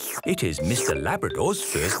 It is Mr. Labrador's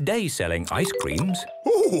first day selling ice creams.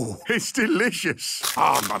 Oh, it's delicious.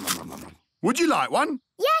 Would you like one?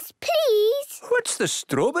 Yes, please. What's the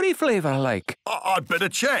strawberry flavour like? I'd better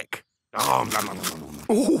check.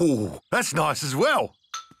 Oh, that's nice as well.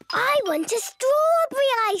 I want a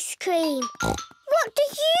strawberry ice cream. What do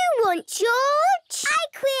you want, George?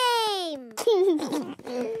 Ice cream.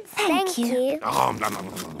 Thank you.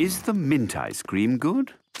 Is the mint ice cream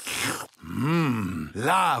good?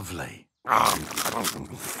 Lovely.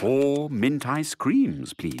 4 mint ice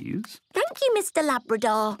creams, please. Thank you, Mr.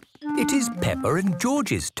 Labrador. It is Peppa and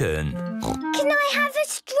George's turn. Can I have a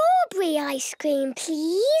strawberry ice cream,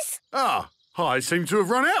 please? I seem to have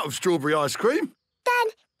run out of strawberry ice cream.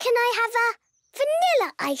 Then can I have a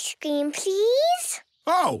vanilla ice cream, please?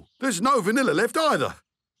 Oh, there's no vanilla left either.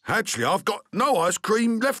 Actually, I've got no ice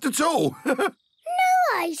cream left at all. No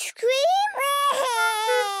ice cream?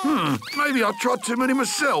 Maybe I tried too many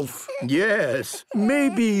myself. Yes,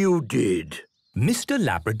 maybe you did. Mr.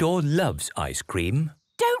 Labrador loves ice cream.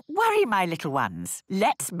 Don't worry, my little ones.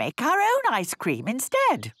 Let's make our own ice cream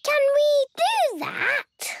instead. Can we do that?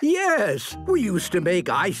 Yes, we used to make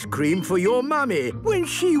ice cream for your mummy when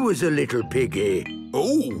she was a little piggy.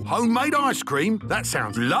 Oh, homemade ice cream? That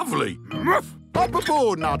sounds lovely. Up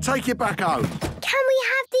aboard and I'll take you back home. Can we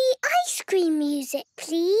have the ice cream music,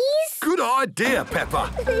 please? Good idea, Peppa.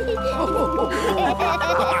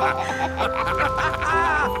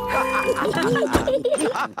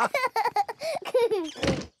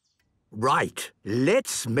 Right,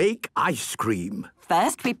 let's make ice cream.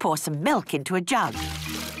 First, we pour some milk into a jug.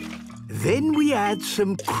 Then we add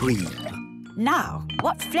some cream. Now,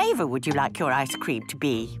 what flavour would you like your ice cream to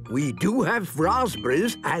be? We do have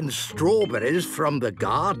raspberries and strawberries from the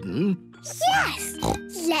garden. Yes!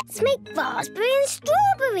 Let's make raspberry and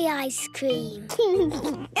strawberry ice cream.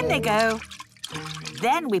 In they go.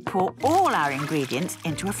 Then we pour all our ingredients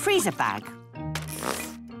into a freezer bag.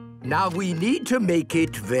 Now we need to make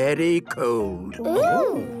it very cold.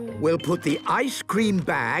 Ooh! We'll put the ice cream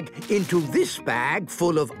bag into this bag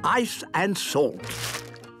full of ice and salt.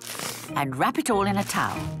 And wrap it all in a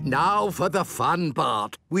towel. Now for the fun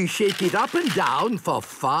part. We shake it up and down for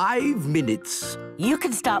 5 minutes. You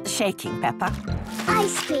can start the shaking, Peppa.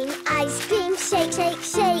 Ice cream, shake, shake,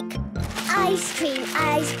 shake. Ice cream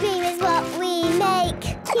is what we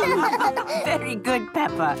make. Very good,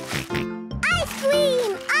 Peppa.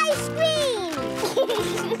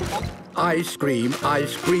 Ice cream!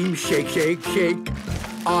 Ice cream, shake, shake, shake.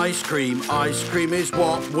 Ice cream is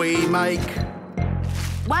what we make.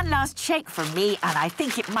 One last shake from me, and I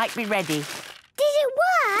think it might be ready. Did it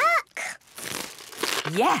work?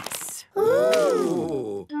 Yes.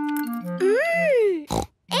 Ooh.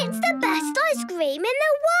 It's the best ice cream in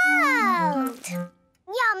the world.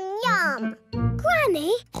 Yum, yum.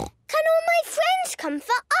 Granny, can all my friends come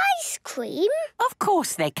for ice cream? Of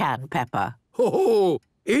course they can, Peppa. Oh,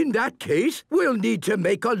 in that case, we'll need to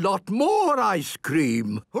make a lot more ice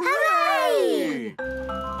cream. Hooray!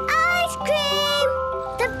 Ice cream!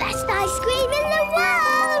 The best ice cream in the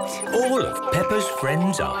world! All of Peppa's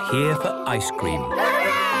friends are here for ice cream.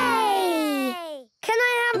 Hooray! Can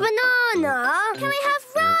I have banana? Can I have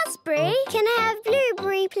raspberry? Can I have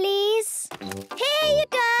blueberry, please? Here you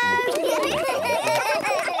go!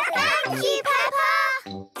 Thank you, Peppa!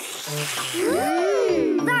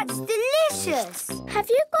 That's delicious! Have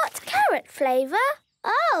you got carrot flavour?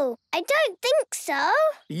 Oh, I don't think so.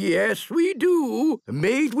 Yes, we do.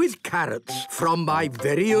 Made with carrots from my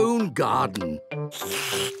very own garden.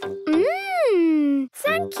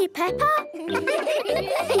 Thank you, Peppa.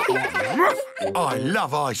 I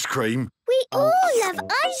love ice cream. We all love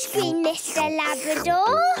ice cream, Mr.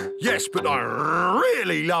 Labrador. Yes, but I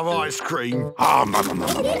really love ice cream.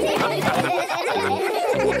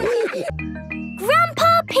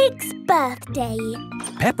 Grandpa Pig's birthday.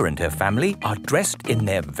 Peppa and her family are dressed in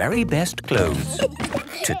their very best clothes.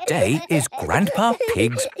 Today is Grandpa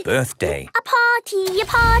Pig's birthday. A party,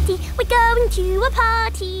 we're going to a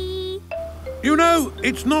party. You know,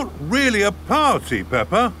 it's not really a party,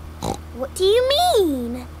 Peppa. What do you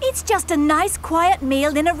mean? It's just a nice quiet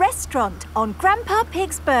meal in a restaurant on Grandpa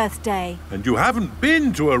Pig's birthday. And you haven't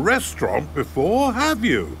been to a restaurant before, have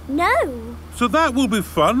you? No. So that will be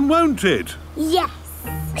fun, won't it? Yes.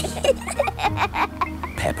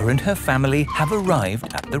 Peppa and her family have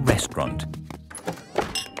arrived at the restaurant.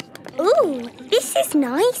 Ooh, this is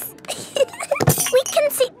nice. We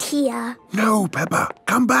can sit here. No, Peppa,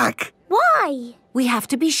 come back. Why? We have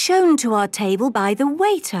to be shown to our table by the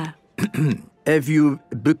waiter. Have you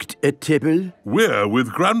booked a table? We're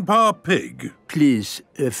with Grandpa Pig. Please,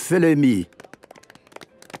 follow me.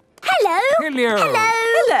 Hello. Hello.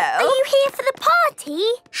 Hello. Are you here for the party?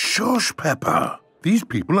 Shush, Peppa. These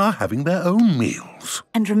people are having their own meals.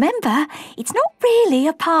 And remember, it's not really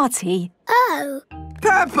a party. Oh.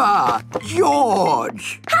 Peppa!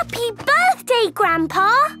 George! Happy birthday,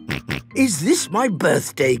 Grandpa. Is this my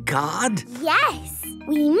birthday card? Yes,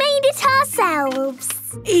 we made it ourselves.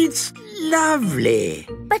 It's lovely.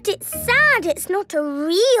 But it's sad it's not a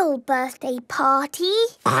real birthday party.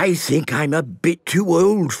 I think I'm a bit too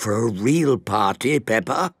old for a real party,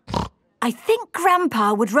 Peppa. I think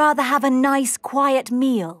Grandpa would rather have a nice, quiet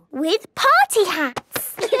meal. With party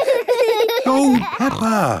hats. Oh,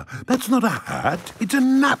 Peppa, that's not a hat, it's a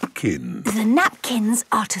napkin. The napkins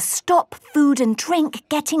are to stop food and drink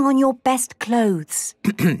getting on your best clothes.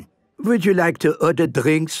 Would you like to order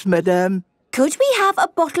drinks, madame? Could we have a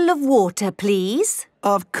bottle of water, please?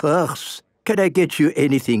 Of course. Can I get you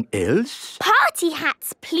anything else? Party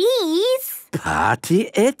hats, please. Party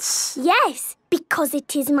hats? Yes, because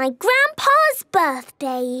it is my grandpa's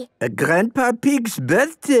birthday. A Grandpa Pig's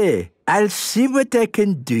birthday. I'll see what I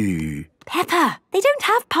can do. Peppa, they don't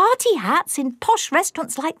have party hats in posh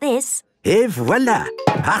restaurants like this. Et voilà,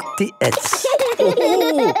 party hats.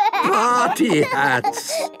 Oh, party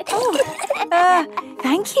hats.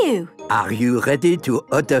 Thank you. Are you ready to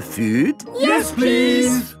order food? Yes,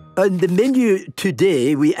 please. On the menu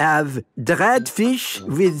today, we have dried fish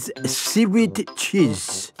with seaweed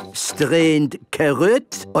cheese, strained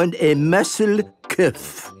carrot on a mussel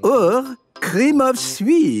cuff, or cream of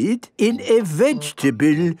sweet in a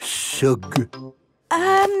vegetable sug.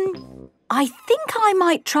 I think I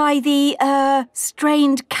might try the,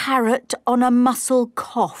 strained carrot on a mussel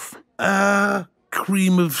cough.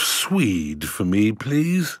 Cream of swede for me,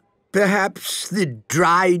 please. Perhaps the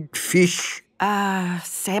dried fish.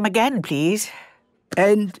 Same again, please.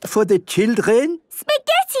 And for the children?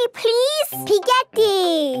 Spaghetti, please.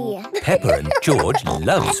 Spaghetti. Peppa and George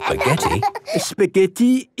love spaghetti.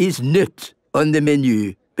 Spaghetti is not on the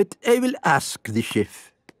menu, but I will ask the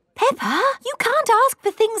chef. Peppa, you can't ask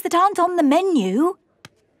for things that aren't on the menu.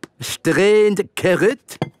 Strained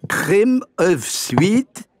carrot, cream of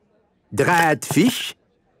sweet, dried fish,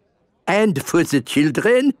 and for the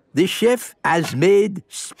children, the chef has made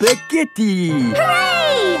spaghetti.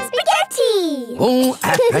 Hooray! Spaghetti! Bon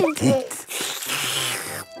appetit.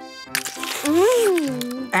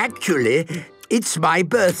 Actually, it's my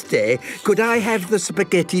birthday. Could I have the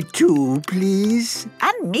spaghetti too, please?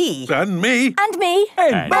 And me. And me. And me.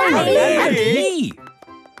 And me.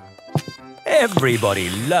 Everybody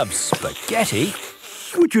loves spaghetti.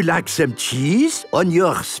 Would you like some cheese on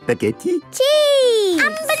your spaghetti? Cheese!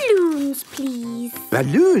 And balloons, please.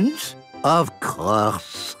 Balloons? Of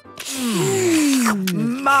course.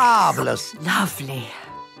 Marvellous. Lovely.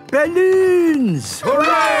 Balloons!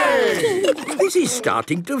 Hooray! This is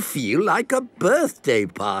starting to feel like a birthday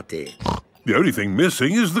party. The only thing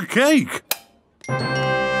missing is the cake.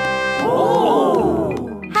 Oh!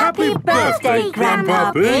 Happy birthday,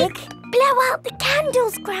 Grandpa Pig. Blow out the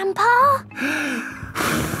candles, Grandpa.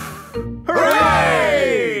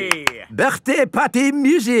 Hooray! Birthday party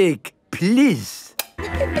music, please.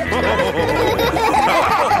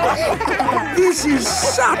 This is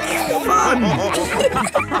such fun!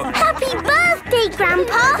 Happy birthday,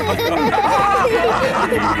 Grandpa!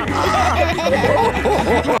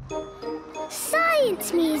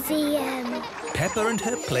 Science Museum. Peppa and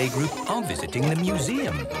her playgroup are visiting the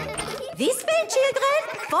museum. This way, children.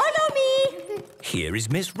 Follow me. Here is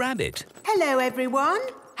Miss Rabbit. Hello, everyone.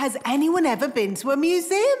 Has anyone ever been to a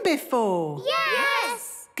museum before?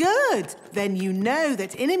 Yes! Good. Then you know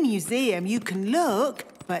that in a museum you can look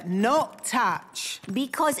but not touch.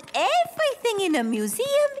 Because everything in a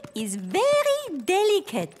museum is very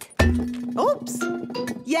delicate. Oops.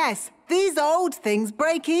 Yes, these old things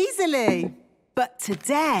break easily. But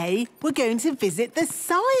today we're going to visit the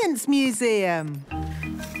Science Museum.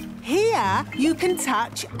 Here you can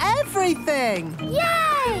touch everything.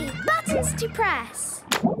 Yay! Buttons to press.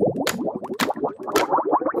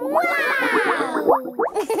 Wow!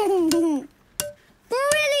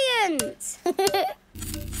 Brilliant!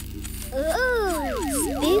 Ooh,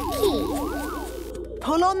 spooky.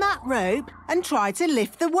 Pull on that rope and try to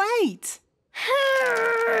lift the weight.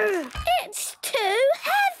 It's too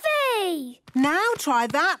heavy! Now try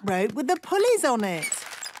that rope with the pulleys on it.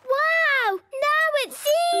 Wow! Now it's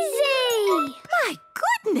easy! My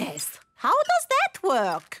goodness! How does that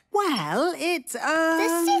work? Well, The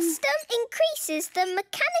system increases the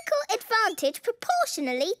mechanical advantage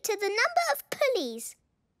proportionally to the number of pulleys.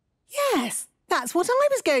 Yes, that's what I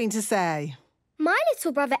was going to say. My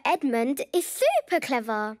little brother Edmund is super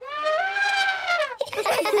clever.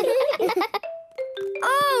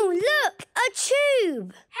 Oh, look! A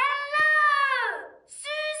tube! Hello!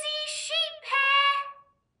 Susie Sheep here!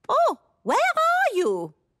 Oh, where are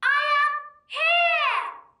you?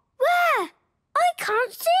 Where? I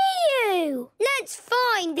can't see you. Let's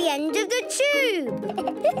find the end of the tube.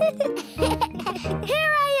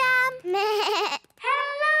 Here I am.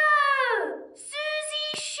 Hello!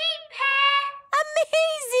 Susie Sheep here!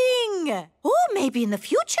 Amazing! Oh, maybe in the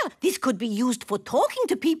future this could be used for talking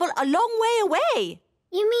to people a long way away.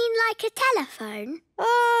 You mean like a telephone?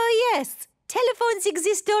 Oh, yes. Telephones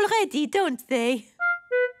exist already, don't they?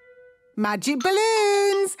 Magic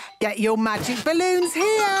balloons! Get your magic balloons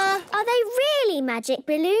here! Are they really magic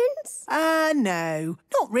balloons? No,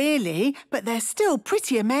 not really, but they're still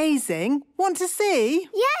pretty amazing. Want to see?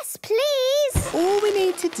 Yes, please! All we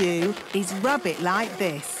need to do is rub it like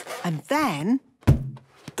this, and then...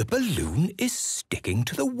 The balloon is sticking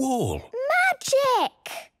to the wall.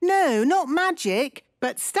 Magic! No, not magic,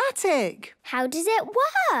 but static. How does it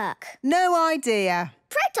work? No idea.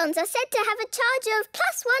 Protons are said to have a charge of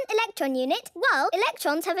 +1 electron unit, while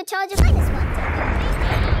electrons have a charge of -1.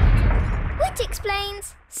 Which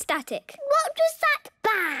explains static. What was that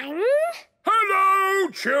bang? Hello,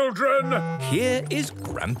 children! Here is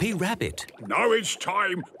Grampy Rabbit. Now it's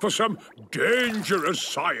time for some dangerous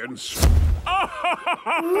science.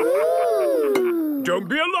 Don't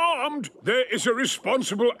be alarmed. There is a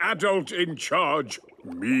responsible adult in charge.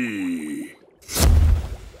 Me.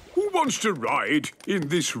 Who wants to ride in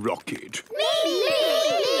this rocket?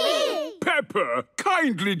 Me! Peppa,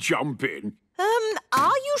 kindly jump in.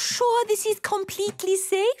 Are you sure this is completely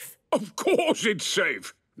safe? Of course it's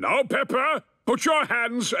safe. Now, Peppa, put your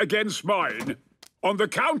hands against mine. On the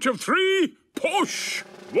count of 3, push.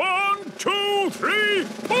 1, 2, 3,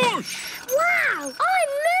 push! Wow!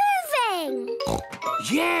 I'm moving!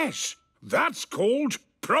 Yes, that's called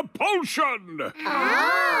propulsion.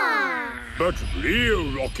 Ah! But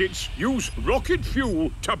real rockets use rocket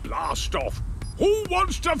fuel to blast off. Who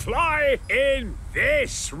wants to fly in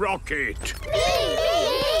this rocket?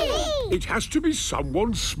 Me! It has to be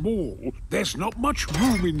someone small. There's not much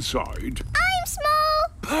room inside. I'm small!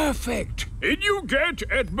 Perfect. In you get,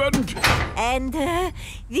 Edmund. And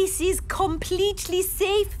this is completely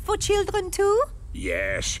safe for children too?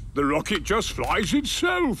 Yes, the rocket just flies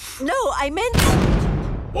itself. No, I meant...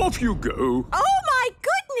 Off you go. Oh, my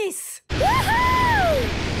goodness!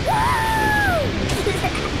 Woohoo!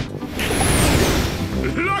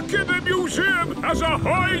 Lucky the museum has a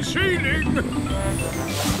high ceiling.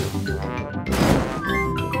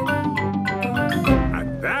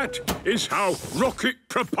 And that is how rocket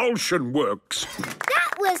propulsion works.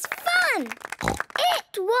 That was fun!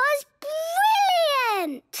 It was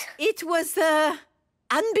brilliant! It was,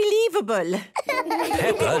 unbelievable.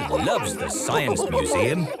 Peppa loves the Science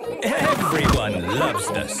Museum. Everyone loves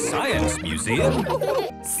the Science Museum.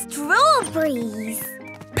 Strawberries!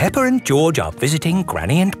 Peppa and George are visiting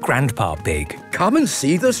Granny and Grandpa Pig. Come and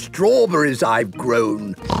see the strawberries I've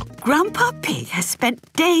grown. Grandpa Pig has spent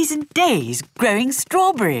days and days growing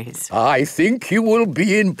strawberries. I think you will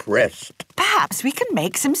be impressed. Perhaps we can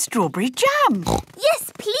make some strawberry jam.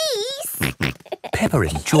 Yes, please! Peppa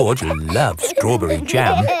and George love strawberry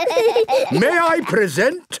jam. May I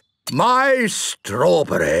present my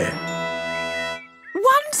strawberry?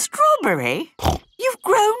 One strawberry? You've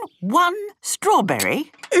grown one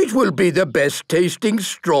strawberry? It will be the best tasting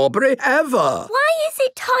strawberry ever. Why is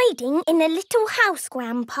it hiding in a little house,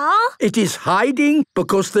 Grandpa? It is hiding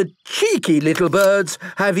because the cheeky little birds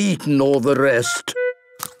have eaten all the rest.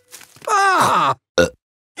 Ah!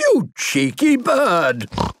 You cheeky bird!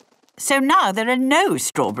 So now there are no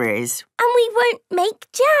strawberries. And we won't make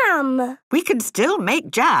jam. We can still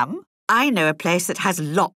make jam. I know a place that has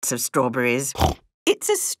lots of strawberries. It's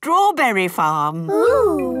a strawberry farm.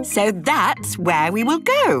 Ooh. So that's where we will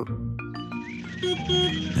go.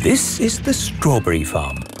 This is the strawberry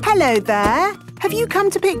farm. Hello there. Have you come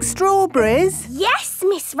to pick strawberries? Yes,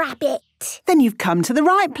 Miss Rabbit. Then you've come to the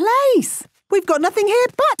right place. We've got nothing here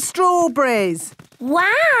but strawberries.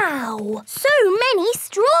 Wow! So many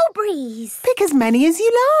strawberries. Pick as many as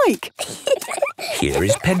you like. Here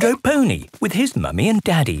is Pedro Pony with his mummy and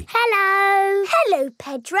daddy. Hello. Hello,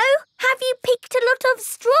 Pedro. Have you picked a lot of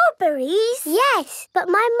strawberries? Yes, but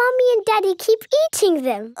my mummy and daddy keep eating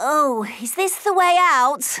them. Oh, is this the way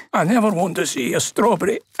out? I never want to see a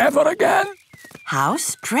strawberry ever again. How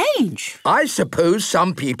strange. I suppose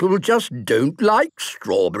some people just don't like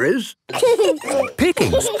strawberries.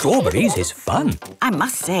 Picking strawberries is fun. I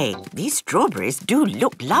must say, these strawberries do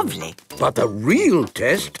look lovely. But the real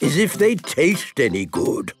test is if they taste any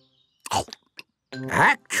good.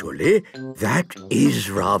 Actually, that is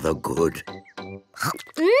rather good.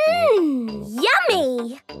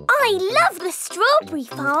 Yummy! I love the strawberry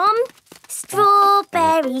farm.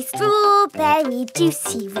 Strawberry, strawberry,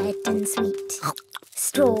 juicy, red and sweet.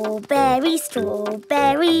 Strawberry,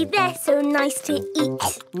 strawberry, they're so nice to eat.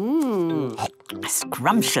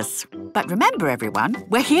 Scrumptious. But remember, everyone,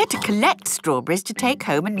 we're here to collect strawberries to take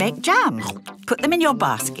home and make jam. Put them in your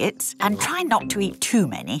baskets and try not to eat too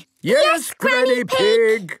many. Yes, Granny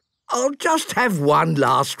Pig. I'll just have one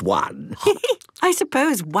last one. I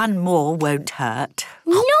suppose one more won't hurt.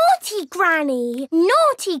 Naughty Granny!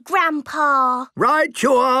 Naughty Grandpa! Right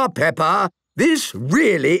you are, Peppa. This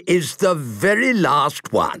really is the very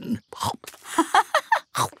last one.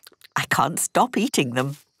 I can't stop eating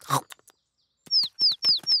them.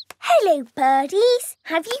 Hello, birdies.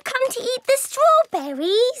 Have you come to eat the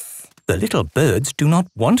strawberries? The little birds do not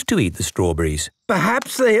want to eat the strawberries.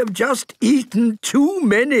 Perhaps they have just eaten too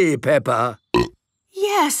many, Peppa.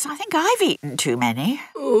 Yes, I think I've eaten too many.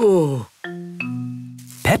 Oh.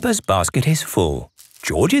 Peppa's basket is full.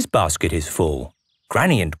 George's basket is full.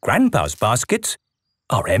 Granny and Grandpa's baskets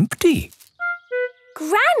are empty.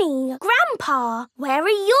 Granny, Grandpa, where are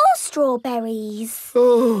your strawberries?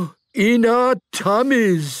 Oh, in our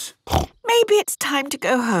tummies. Maybe it's time to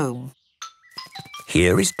go home.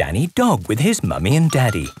 Here is Danny Dog with his mummy and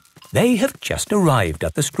daddy. They have just arrived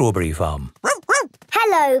at the strawberry farm.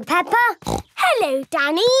 Hello, Peppa. Hello,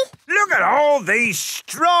 Danny. Look at all these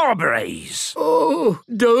strawberries. Oh,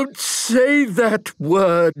 don't say that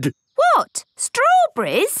word. What?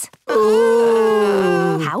 Strawberries?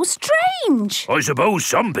 Oh. How strange. I suppose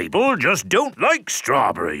some people just don't like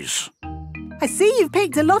strawberries. I see you've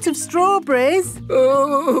picked a lot of strawberries.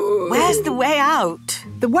 Oh. Where's the way out?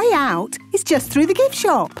 The way out is just through the gift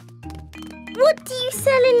shop. What do you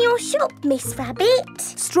sell in your shop, Miss Rabbit?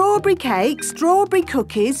 Strawberry cake, strawberry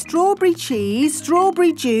cookies, strawberry cheese,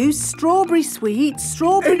 strawberry juice, strawberry sweets,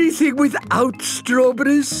 strawberry... Anything without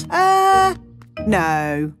strawberries?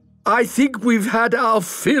 No. I think we've had our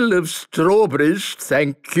fill of strawberries,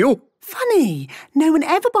 thank you. Funny, no one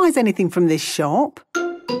ever buys anything from this shop.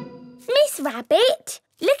 Miss Rabbit,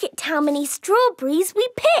 look at how many strawberries we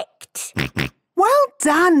picked. Well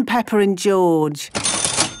done, Peppa and George.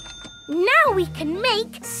 Now we can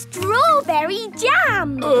make strawberry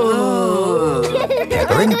jam.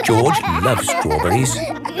 Peppa and George love strawberries.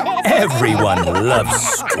 Everyone loves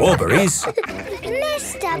strawberries.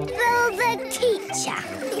 Mr. Bull the teacher.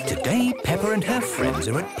 Today, Peppa and her friends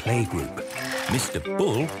are at playgroup. Mr.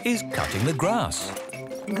 Bull is cutting the grass.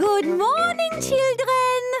 Good morning,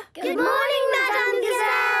 children. Good morning, Madame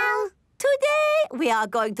Gazelle. Today we are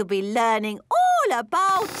going to be learning all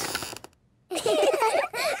about...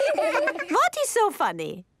 What is so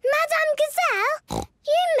funny? Madame Gazelle,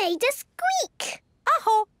 you made a squeak.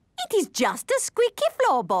 Oh, it is just a squeaky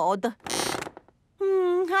floorboard.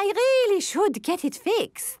 I really should get it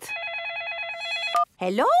fixed.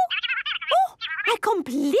 Hello? Oh, I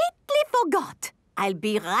completely forgot. I'll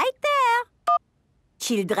be right there.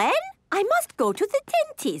 Children, I must go to the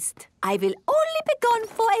dentist. I will only be gone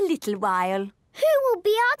for a little while. Who will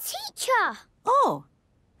be our teacher? Oh,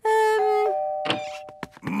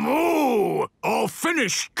 Moo! I'll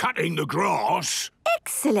finish cutting the grass.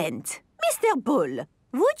 Excellent. Mr. Bull, would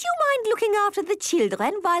you mind looking after the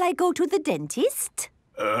children while I go to the dentist?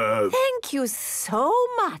 Thank you so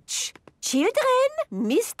much. Children,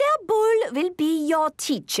 Mr. Bull will be your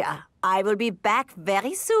teacher. I will be back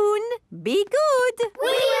very soon. Be good. We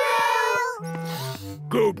will.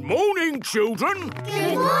 Good morning, children.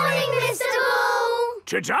 Good morning, Mr. Bull.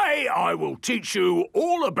 Today I will teach you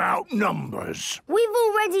all about numbers. We've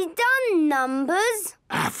already done numbers.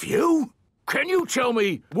 Have you? Can you tell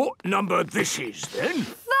me what number this is, then?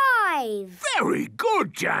 5. Very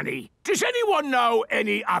good, Danny. Does anyone know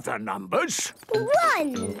any other numbers?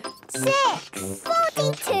 1, 6,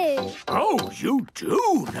 42. Oh, you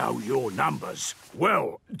do know your numbers.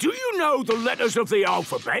 Well, do you know the letters of the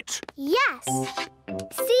alphabet? Yes.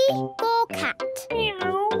 C for cat. D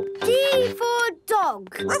for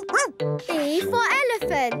dog. E for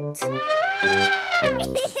elephant.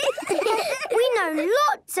 We know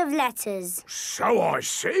lots of letters. So I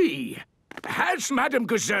see. Has Madame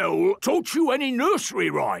Gazelle taught you any nursery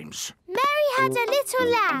rhymes? Mary had a little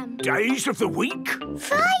lamb. Days of the week?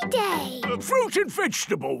 Friday. Fruit and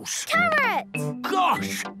vegetables? Carrot.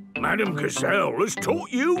 Gosh! Madame Gazelle has taught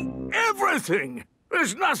you everything.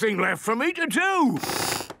 There's nothing left for me to do.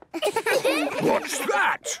 What's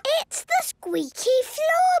that? It's the squeaky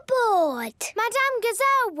floorboard. Madame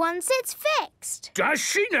Gazelle wants it fixed. Does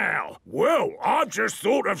she now? Well, I've just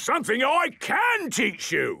thought of something I can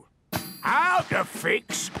teach you. How to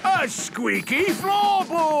fix a squeaky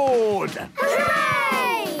floorboard.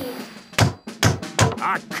 Hooray!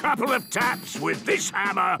 A couple of taps with this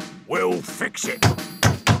hammer will fix it.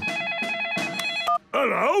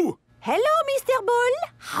 Hello? Hello, Mr. Bull.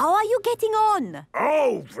 How are you getting on?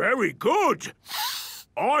 Oh, very good.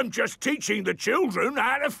 I'm just teaching the children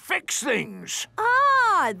how to fix things.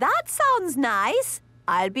 Ah, that sounds nice.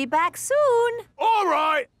 I'll be back soon. All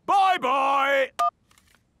right, bye-bye.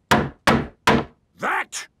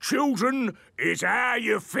 That, children, is how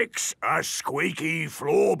you fix a squeaky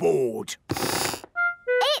floorboard.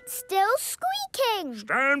 It's still squeaking.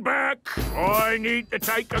 Stand back. I need to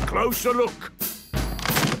take a closer look.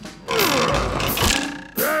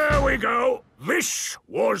 There we go. This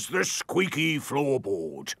was the squeaky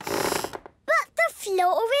floorboard. But the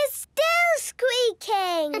floor is still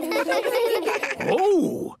squeaking.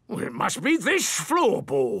 Oh, it must be this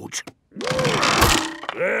floorboard.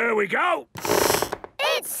 There we go.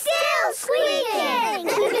 It's still squeaking.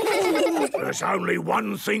 There's only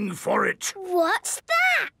one thing for it. What's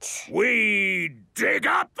that? We dig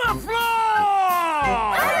up the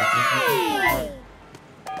floor! Hooray!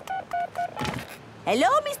 Hello,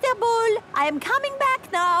 Mr. Bull. I am coming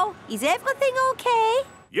back now. Is everything okay?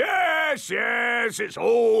 Yes, it's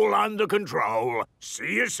all under control.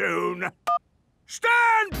 See you soon.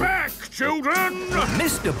 Stand back, children!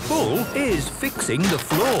 Mr. Bull is fixing the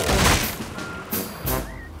floor.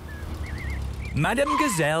 Madame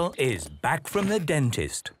Gazelle is back from the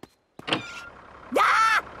dentist.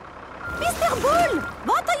 Ah! Mr. Bull,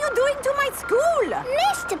 what are you doing to my school?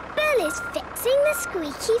 Mr. Bull is fixing the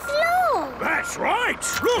squeaky floor. That's right.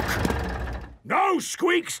 Look! No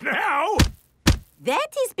squeaks now.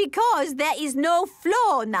 That is because there is no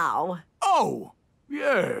floor now. Oh,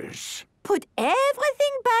 yes. Put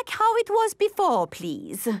everything back how it was before,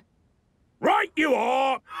 please. Right you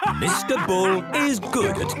are. Mr. Bull is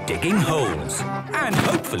good at digging holes and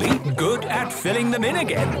hopefully good at filling them in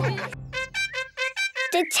again.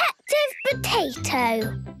 Detective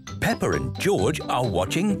Potato. Peppa and George are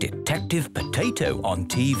watching Detective Potato on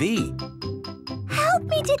TV. Help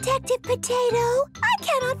me, Detective Potato. I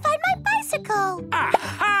cannot find my bicycle.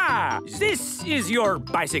 Aha! This is your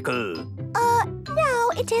bicycle.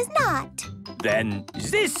 No, it is not. Then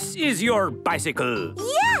this is your bicycle.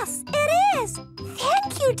 Yes, it is.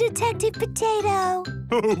 Thank you, Detective Potato.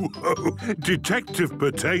 Oh, Detective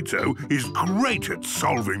Potato is great at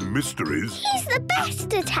solving mysteries. He's the best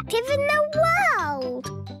detective in the world.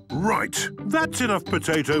 Right, that's enough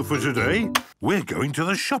potato for today. We're going to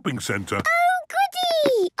the shopping centre. Oh,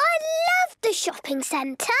 goody! I love the shopping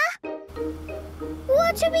centre.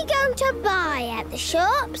 What are we going to buy at the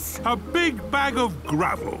shops? A big bag of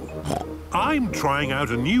gravel. I'm trying out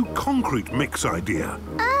a new concrete mix idea.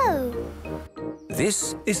 Oh.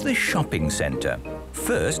 This is the shopping centre.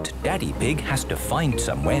 First, Daddy Pig has to find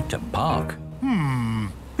somewhere to park.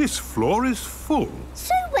 This floor is full.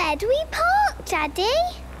 So where do we park, Daddy?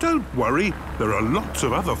 Don't worry, there are lots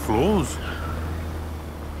of other floors.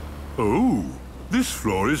 Oh, this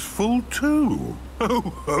floor is full too.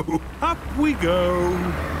 Oh, up we go.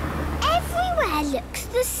 Everywhere looks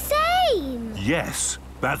the same. Yes,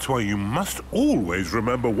 that's why you must always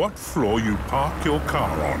remember what floor you park your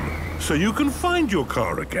car on, so you can find your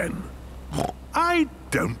car again. I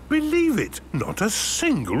don't believe it. Not a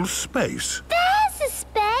single space. There's a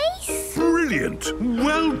space. Brilliant.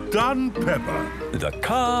 Well done, Peppa. The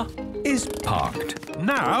car is parked.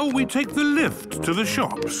 Now we take the lift to the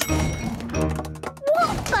shops.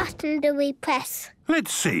 What button do we press?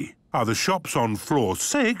 Let's see. Are the shops on floor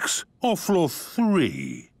 6 or floor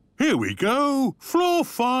 3? Here we go. Floor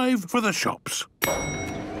 5 for the shops.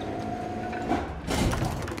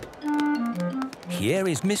 Here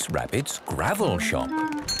is Miss Rabbit's gravel shop.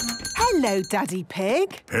 Hello, Daddy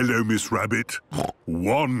Pig. Hello, Miss Rabbit.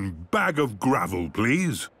 1 bag of gravel,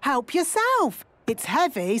 please. Help yourself. It's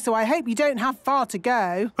heavy, so I hope you don't have far to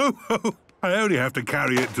go. Oh, I only have to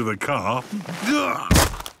carry it to the car. Ugh.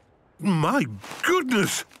 My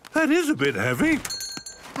goodness, that is a bit heavy.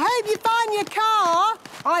 Hope you find your car.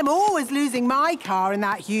 I'm always losing my car in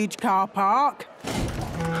that huge car park.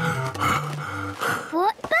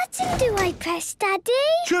 What button do I press, Daddy?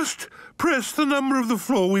 Just press the number of the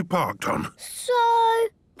floor we parked on. So,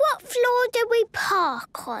 what floor did we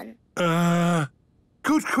park on?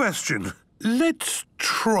 Good question. Let's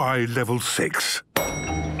try level 6. Where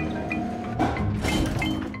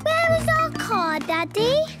is our car,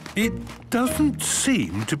 Daddy? It doesn't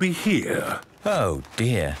seem to be here. Oh,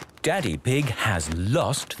 dear. Daddy Pig has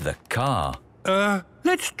lost the car.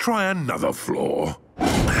 Let's try another floor.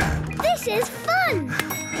 This is fun.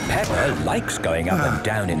 Peppa likes going up and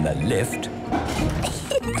down in the lift.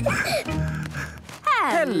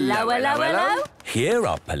 Hello, hello, hello. Here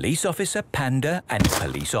are Police Officer Panda and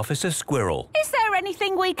Police Officer Squirrel. Is there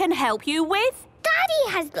anything we can help you with?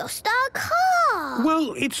 Daddy has lost our car.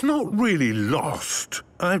 Well, it's not really lost.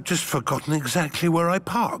 I've just forgotten exactly where I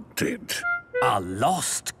parked it. A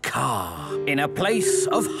lost car in a place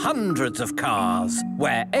of hundreds of cars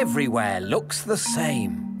where everywhere looks the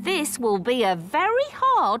same. This will be a very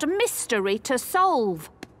hard mystery to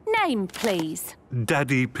solve. Name, please.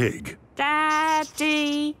 Daddy Pig.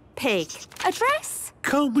 Daddy Pig. Address?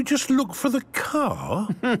 Can't we just look for the car?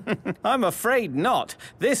 I'm afraid not.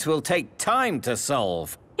 This will take time to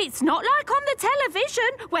solve. It's not like on the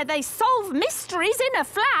television where they solve mysteries in a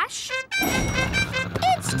flash.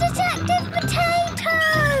 It's Detective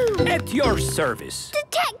Potato! At your service.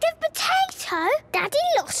 Detective Potato? Daddy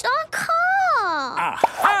lost our car!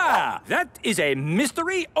 Aha! That is a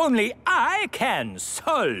mystery only I can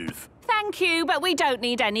solve. Thank you, but we don't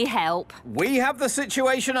need any help. We have the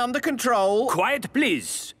situation under control. Quiet,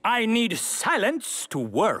 please. I need silence to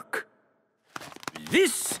work.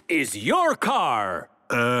 This is your car.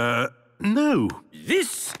 No.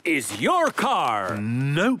 This is your car.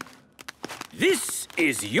 No. This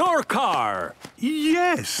is your car.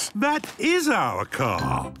 Yes, that is our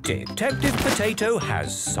car. Detective Potato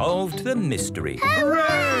has solved the mystery.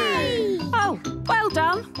 Hooray! Oh, well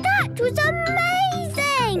done. That was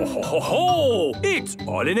amazing! Ho, ho, ho! It's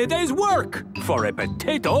all in a day's work for a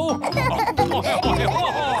potato. Bat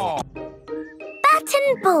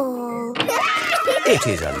and ball. It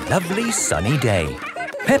is a lovely sunny day.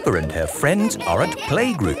 Peppa and her friends are at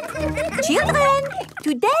playgroup. Children,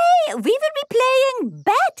 today we will be playing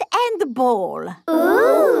bat and ball.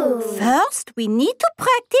 Ooh! First, we need to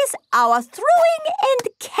practice our throwing and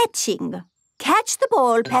catching. Catch the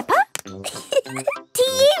ball, Peppa. To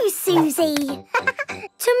you, Susie.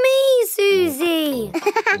 To me, Susie.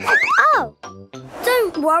 Oh,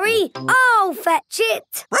 don't worry. I'll fetch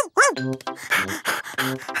it.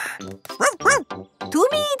 To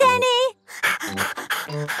me, Danny.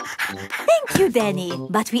 Thank you, Danny.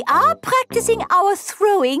 But we are practicing our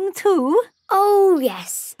throwing too. Oh,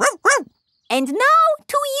 yes. And now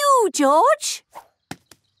to you, George.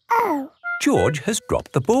 Oh. George has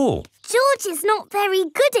dropped the ball. George is not very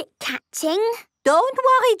good at catching. Don't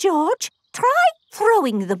worry, George. Try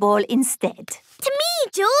throwing the ball instead. To me,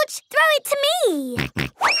 George. Throw it to me.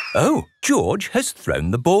 Oh, George has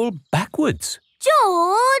thrown the ball backwards.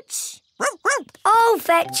 George! I'll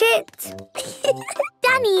fetch it.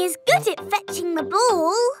 Danny is good at fetching the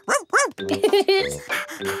ball.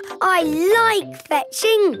 I like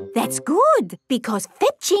fetching. That's good, because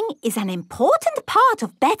fetching is an important part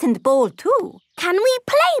of bat and ball too. Can we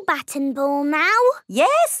play bat and ball now?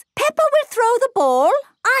 Yes, Peppa will throw the ball.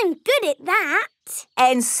 I'm good at that.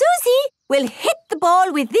 And Susie will hit the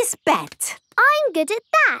ball with this bat. I'm good at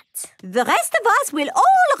that. The rest of us will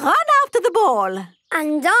all run after the ball.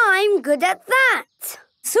 And I'm good at that.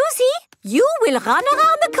 Susie, you will run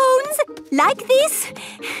around the cones like this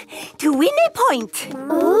to win a point.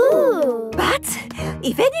 Ooh. But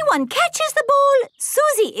if anyone catches the ball,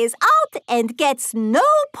 Susie is out and gets no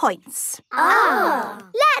points. Ah.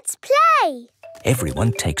 Let's play.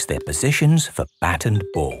 Everyone takes their positions for bat and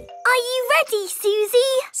ball. Are you ready,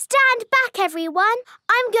 Susie? Stand back, everyone.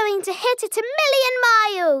 I'm going to hit it 1,000,000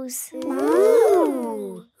 miles.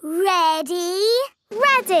 Ooh. Ready?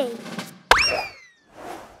 Ready.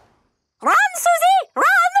 Run, Susie!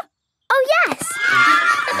 Run! Oh, yes.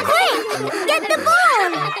 Quick! Get the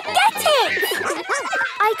ball! Get it!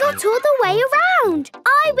 I got all the way around.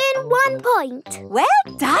 I win 1 point. Well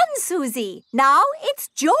done, Susie. Now it's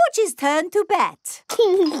George's turn to bat.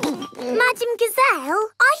 Madam Gazelle,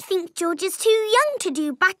 I think George is too young to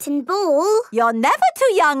do bat and ball. You're never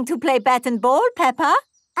too young to play bat and ball, Peppa.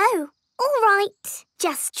 Oh, all right.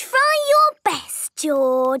 Just try your best,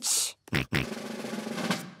 George.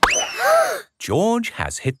 George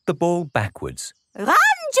has hit the ball backwards. Run,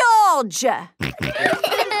 George!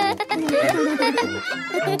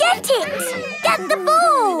 Get it! Get the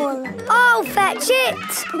ball! I'll fetch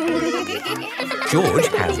it! George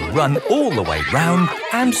has run all the way round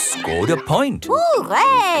and scored a point.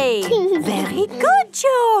 Hooray! Very good,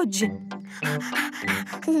 George.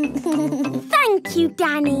 Thank you,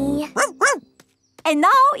 Danny. And now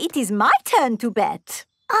it is my turn to bet.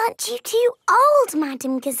 Aren't you too old,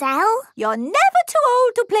 Madame Gazelle? You're never too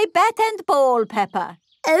old to play bat and ball, Peppa.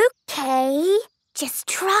 OK. Just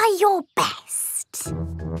try your best.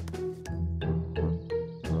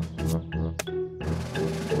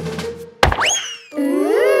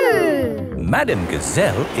 Ooh. Madame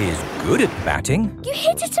Gazelle is good at batting. You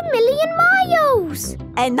hit it 1,000,000 miles.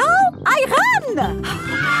 And now I run.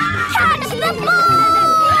 Catch the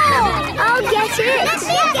ball! I'll get it. Get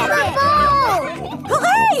the ball!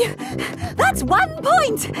 Hooray! That's 1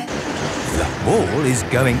 point. The ball is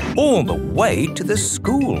going all the way to the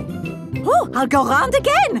school. Oh, I'll go round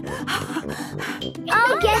again.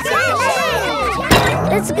 I'll get it.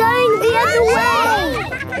 It's going the other way.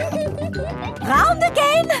 Round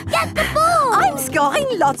again. Get the ball. I'm scoring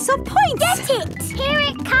lots of points. Get it. Here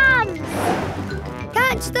it comes.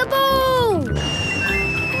 Catch the ball.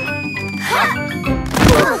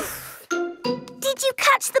 Did you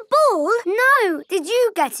catch the ball? No. Did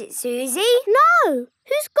you get it, Susie? No.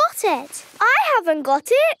 Who's got it? I haven't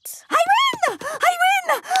got it. I win! I win!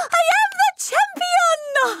 I am the champion!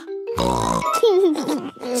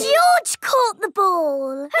 George caught the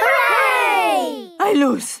ball. Hooray! I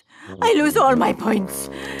lose all my points.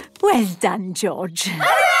 Well done, George.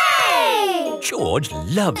 Hooray! George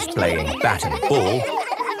loves playing bat and ball.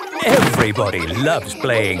 Everybody loves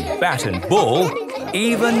playing bat and ball,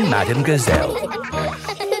 even Madame Gazelle.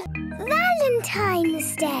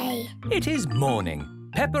 Valentine's Day. It is morning.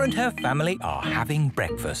 Peppa and her family are having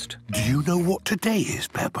breakfast. Do you know what today is,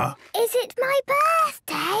 Peppa? Is it my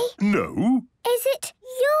birthday? No. Is it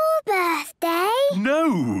your birthday?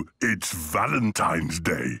 No, it's Valentine's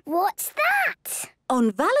Day. What's that?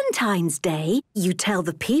 On Valentine's Day, you tell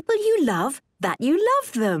the people you love that you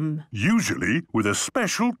love them. Usually with a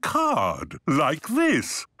special card, like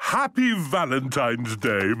this. Happy Valentine's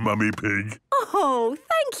Day, Mummy Pig. Oh,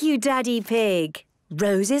 thank you, Daddy Pig.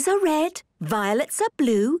 Roses are red, violets are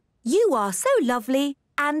blue. You are so lovely,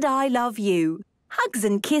 and I love you. Hugs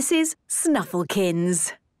and kisses,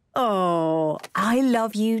 Snufflekins. Oh, I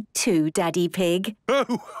love you too, Daddy Pig. Ho,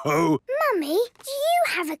 ho. Mummy, do you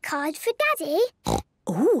have a card for Daddy?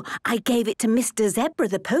 Oh, I gave it to Mr. Zebra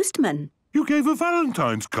the postman. You gave a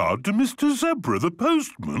Valentine's card to Mr. Zebra the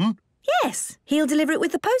postman? Yes, he'll deliver it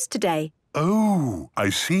with the post today. Oh,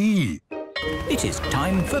 I see. It is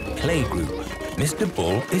time for playgroup. Mr.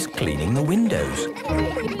 Bull is cleaning the windows.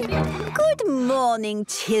 Good morning,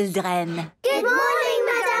 children. Good morning,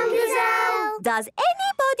 Madame Gazelle. Does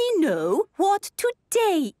anybody know what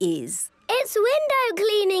today is? It's window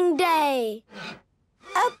cleaning day.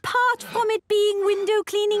 Apart from it being window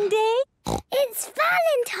cleaning day? It's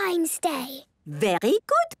Valentine's Day. Very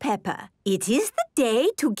good, Peppa. It is the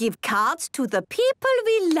day to give cards to the people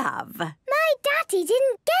we love. My daddy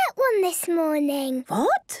didn't get one this morning.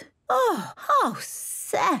 What? Oh, how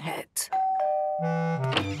sad.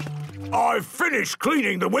 I've finished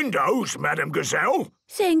cleaning the windows, Madame Gazelle.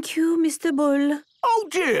 Thank you, Mr. Bull. Oh,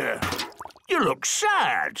 dear. You look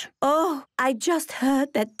sad. Oh, I just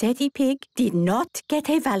heard that Daddy Pig did not get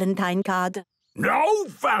a Valentine card. No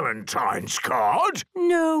Valentine's card?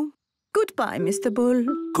 No. Goodbye, Mr. Bull.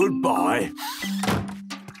 Goodbye.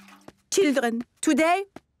 Children, today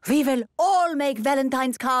we will all make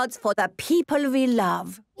Valentine's cards for the people we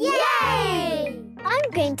love. Yay!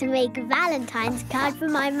 I'm going to make a Valentine's card for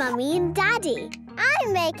my mummy and daddy.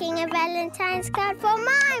 I'm making a Valentine's card for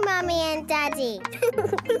my mummy and daddy.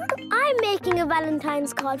 I'm making a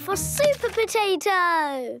Valentine's card for Super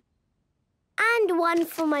Potato. And one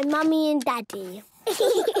for my mummy and daddy.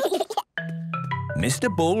 Mr.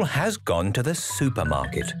 Bull has gone to the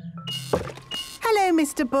supermarket. Hello,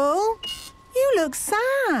 Mr. Bull. You look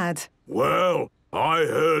sad. Well, I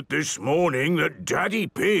heard this morning that Daddy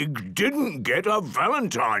Pig didn't get a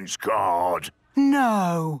Valentine's card.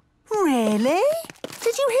 No. Really?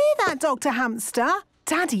 Did you hear that, Dr. Hamster?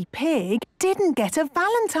 Daddy Pig didn't get a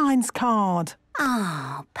Valentine's card.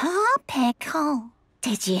 Oh, poor Pickle.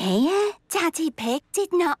 Did you hear? Daddy Pig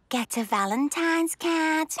did not get a Valentine's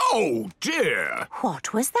card. Oh, dear.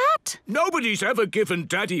 What was that? Nobody's ever given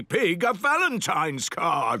Daddy Pig a Valentine's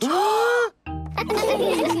card. Finished,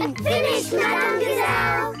 Madame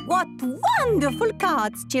Gazelle. What wonderful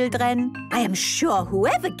cards, children. I am sure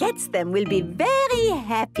whoever gets them will be very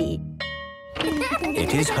happy.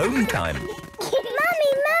 It is home time.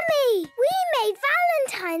 Mummy, we made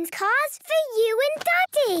Valentine's cards for you and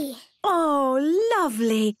Daddy. Oh,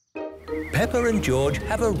 lovely. Peppa and George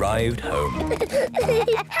have arrived home.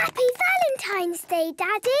 Happy Valentine's Day,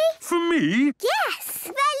 Daddy. For me? Yes,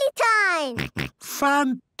 Valentine.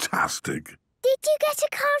 Fantastic. Did you get a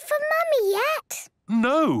card from Mummy yet?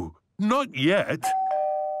 No, not yet.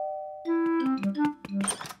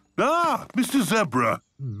 Ah, Mr. Zebra.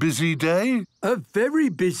 Busy day? A very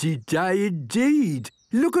busy day indeed.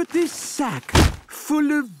 Look at this sack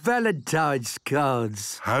full of Valentine's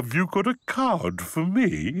cards. Have you got a card for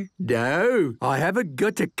me? No, I haven't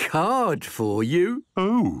got a card for you.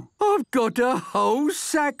 Oh. I've got a whole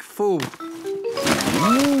sack full.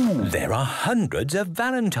 Ooh, there are hundreds of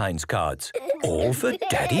Valentine's cards, all for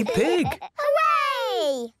Daddy Pig.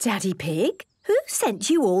 Hooray! Daddy Pig, who sent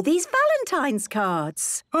you all these Valentine's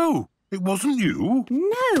cards? Oh, it wasn't you?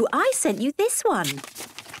 No, I sent you this one.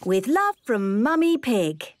 With love from Mummy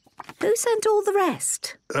Pig. Who sent all the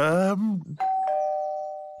rest?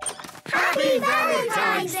 Happy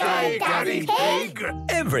Valentine's Day, Daddy Pig!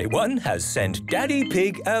 Everyone has sent Daddy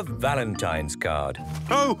Pig a Valentine's card.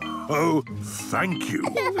 Oh, thank you.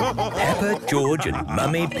 Peppa, George and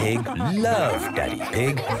Mummy Pig love Daddy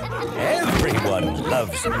Pig. Everyone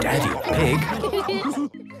loves Daddy Pig.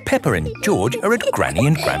 Peppa and George are at Granny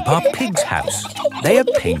and Grandpa Pig's house. They are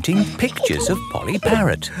painting pictures of Polly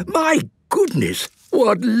Parrot. My goodness,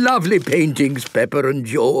 what lovely paintings, Peppa and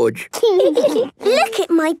George. Look at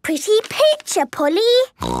my pretty picture, Polly.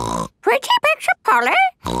 Pretty picture,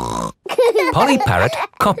 Polly? Polly Parrot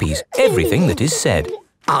copies everything that is said.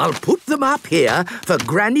 I'll put them up here for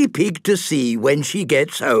Granny Pig to see when she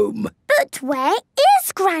gets home. But where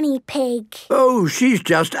is Granny Pig? Oh, she's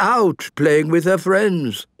just out playing with her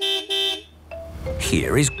friends.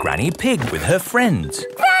 Here is Granny Pig with her friends.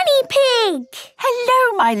 Granny Pig!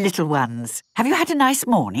 Hello, my little ones. Have you had a nice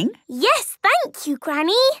morning? Yes, thank you,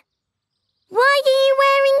 Granny. Why are you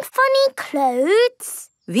wearing funny clothes?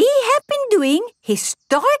 We have been doing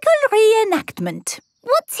historical reenactment.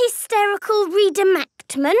 What's hysterical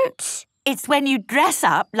reenactment? It's when you dress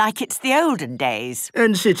up like it's the olden days.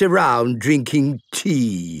 And sit around drinking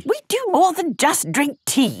tea. We do more than just drink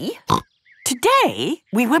tea. Today,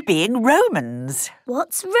 we were being Romans.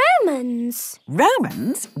 What's Romans?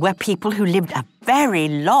 Romans were people who lived a very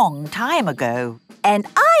long time ago. And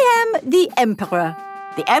I am the Emperor.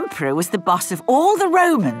 The Emperor was the boss of all the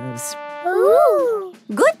Romans. Ooh!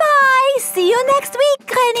 Goodbye! See you next week,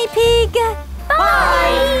 Granny Pig!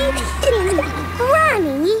 Bye!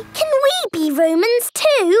 Granny, can we be Romans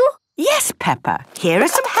too? Yes, Peppa. Here are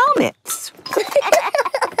some helmets.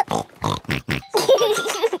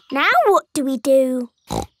 Now what do we do?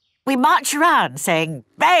 We march around saying,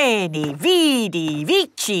 Veni, Vidi,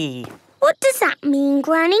 Vici. What does that mean,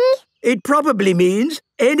 Granny? It probably means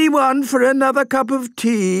anyone for another cup of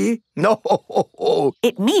tea. No.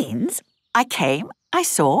 It means I came, I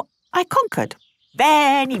saw, I conquered.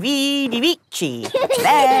 Veni, Vidi, Vici.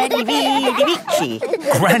 Veni, Vidi, Vici.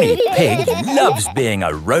 Granny Pig loves being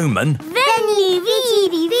a Roman. Veni,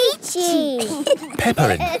 Vidi, Vici.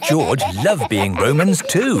 Peppa and George love being Romans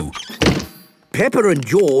too. Peppa and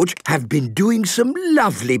George have been doing some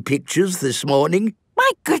lovely pictures this morning.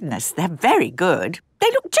 My goodness, they're very good.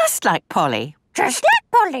 They look just like Polly. Just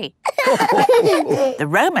like Polly. The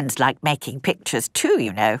Romans liked making pictures too,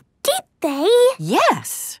 you know. Did they?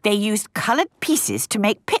 Yes. They used coloured pieces to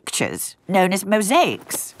make pictures, known as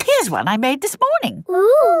mosaics. Here's one I made this morning.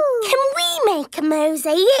 Ooh! Can we make a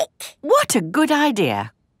mosaic? What a good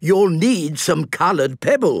idea. You'll need some coloured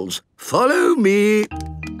pebbles. Follow me.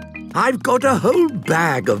 I've got a whole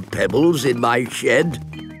bag of pebbles in my shed.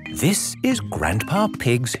 This is Grandpa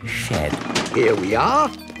Pig's shed. Here we are.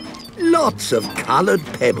 Lots of coloured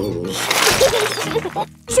pebbles.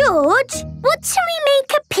 George, what shall we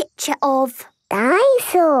make a picture of?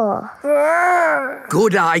 Dinosaur.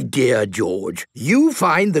 Good idea, George. You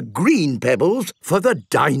find the green pebbles for the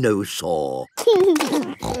dinosaur.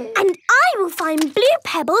 And I will find blue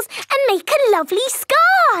pebbles and make a lovely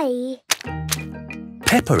sky.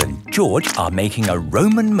 Peppa and George are making a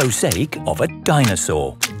Roman mosaic of a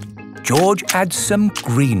dinosaur. George adds some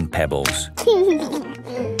green pebbles.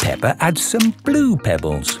 Peppa adds some blue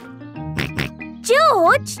pebbles.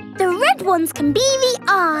 George, the red ones can be the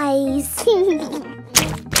eyes.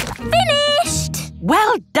 Finished!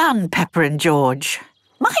 Well done, Peppa and George.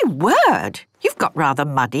 My word, you've got rather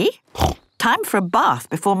muddy. Time for a bath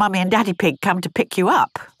before Mummy and Daddy Pig come to pick you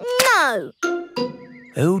up. No.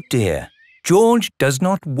 Oh dear, George does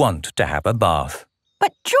not want to have a bath.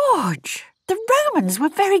 But George, the Romans were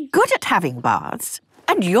very good at having baths.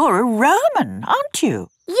 And you're a Roman, aren't you?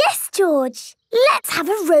 Yes, George. Let's have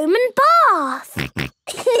a Roman bath.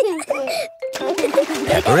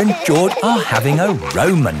 Peppa and George are having a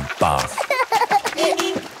Roman bath.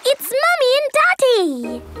 It's Mummy and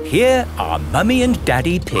Daddy. Here are Mummy and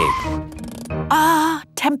Daddy Pig. Ah,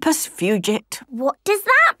 tempus fugit. What does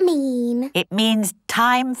that mean? It means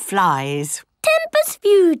time flies. Tempus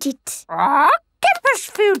fugit. Tempus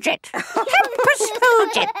fugit. Tempus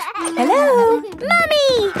fugit. Hello?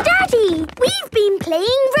 Mummy, Daddy, we've been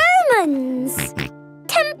playing Romans.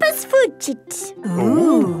 Tempus fugit.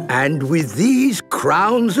 Ooh. And with these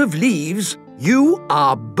crowns of leaves, you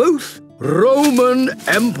are both Roman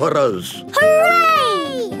emperors.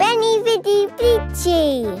 Hooray! Benny Viddy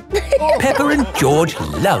Vici. Peppa and George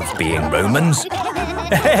love being Romans.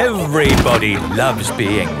 Everybody loves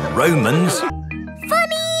being Romans.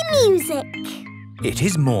 Funny music. It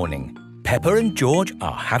is morning. Peppa and George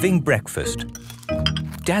are having breakfast.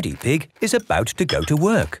 Daddy Pig is about to go to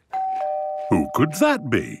work. Who could that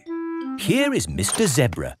be? Here is Mr.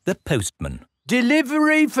 Zebra, the postman.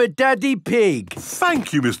 Delivery for Daddy Pig.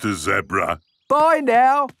 Thank you, Mr. Zebra. Bye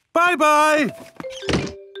now. Bye-bye.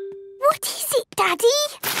 What is it, Daddy?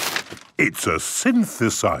 It's a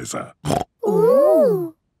synthesizer.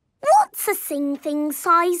 Ooh. What's a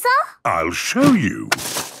synthesizer? I'll show you.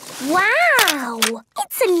 Wow!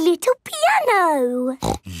 It's a little piano.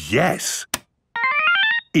 Yes.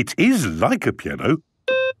 It is like a piano,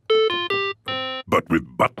 but with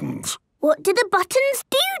buttons. What do the buttons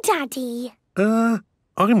do, Daddy?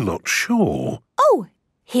 I'm not sure. Oh,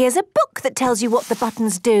 here's a book that tells you what the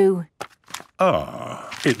buttons do.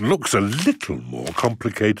 It looks a little more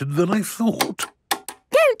complicated than I thought.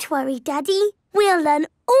 Don't worry, Daddy. We'll learn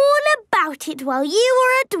all about it while you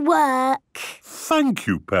are at work. Thank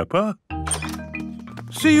you, Peppa.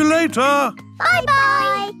 See you later.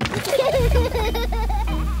 Bye-bye.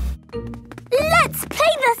 Let's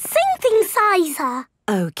play the synthesizer.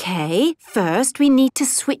 OK, first we need to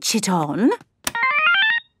switch it on.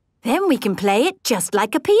 Then we can play it just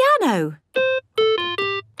like a piano.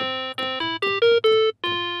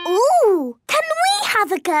 Ooh, can we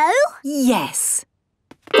have a go? Yes.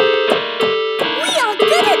 We are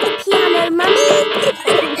good at the piano, Mummy.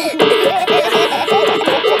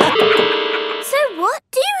 So what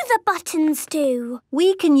do the buttons do?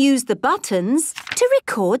 We can use the buttons to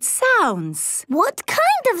record sounds. What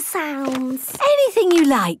kind of sounds? Anything you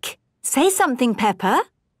like. Say something, Peppa.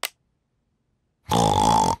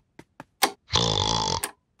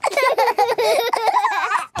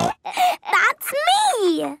 That's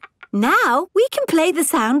me! Now we can play the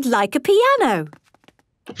sound like a piano.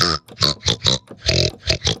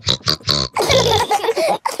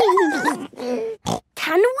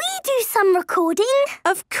 Can we do some recording?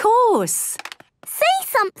 Of course. Say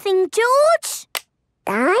something, George.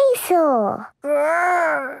 Dinosaur.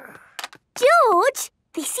 George,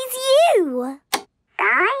 this is you.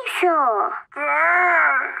 Dinosaur.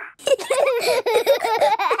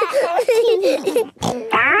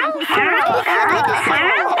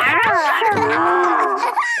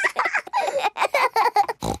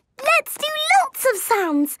 Let's do lots of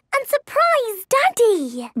sounds and surprise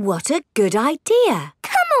Daddy. What a good idea.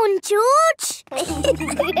 Come on, George.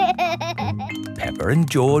 Peppa and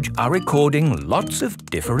George are recording lots of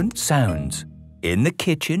different sounds. In the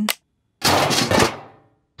kitchen,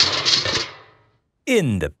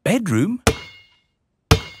 in the bedroom,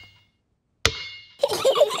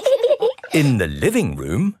 in the living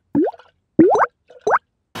room,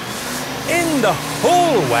 in the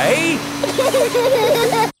hallway,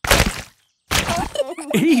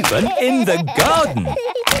 even in the garden.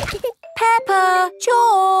 Peppa,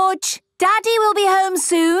 George, Daddy will be home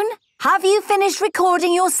soon. Have you finished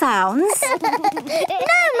recording your sounds? No,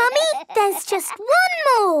 Mummy, there's just one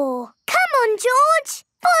more. Come on, George,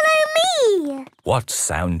 follow me. What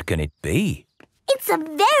sound can it be? It's a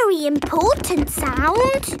very important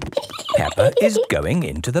sound. Peppa is going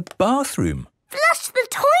into the bathroom. Flush the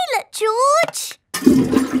toilet, George.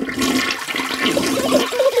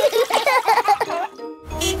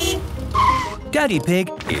 Daddy Pig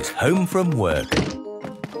is home from work.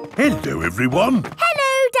 Hello, everyone.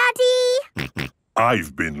 Hello, Daddy.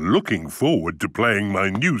 I've been looking forward to playing my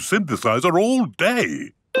new synthesizer all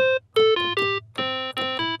day.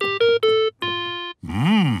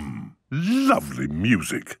 Lovely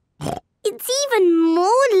music. It's even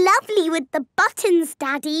more lovely with the buttons,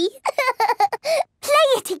 Daddy. Play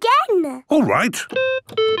it again. All right.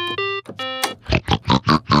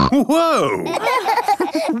 Whoa!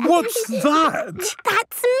 What's that?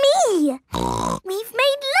 That's me. We've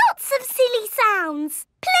made lots of silly sounds.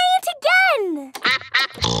 Play it again.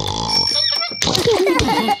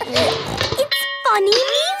 It's funny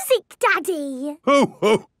music, Daddy.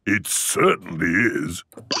 Oh, it certainly is.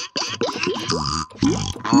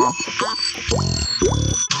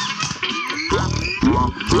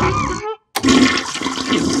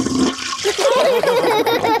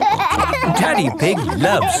 Daddy Pig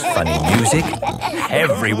loves funny music.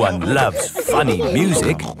 Everyone loves funny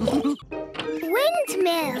music.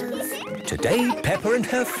 Windmills. Today, Peppa and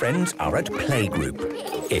her friends are at playgroup.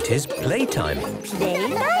 It is playtime. Play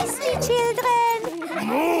nicely, children.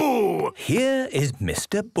 Moo! Here is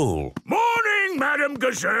Mr. Bull. Morning, Madam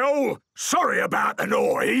Gazelle. Sorry about the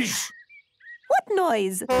noise. What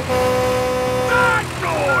noise? That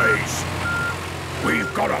noise!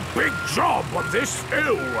 We've got a big job on this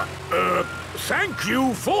hill. Thank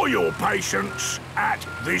you for your patience at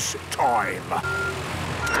this time.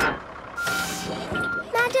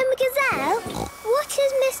 Madam Gazelle, what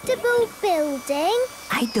is Mr. Bull building?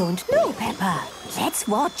 I don't know, Peppa. Let's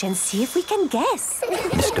watch and see if we can guess.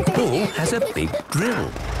 Mr. Bull has a big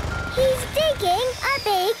drill. He's digging a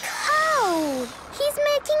big hole. He's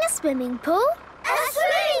making a swimming pool. A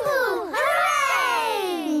swimming pool!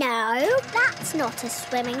 Hooray! No, that's not a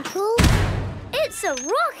swimming pool. It's a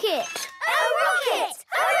rocket. A rocket!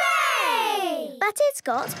 Hooray! But it's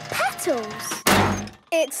got petals.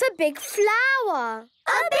 It's a big flower.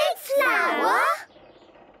 A big flower?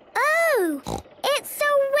 Oh, it's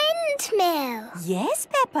a windmill. Yes,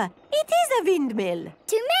 Peppa, it is a windmill.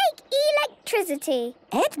 To make electricity.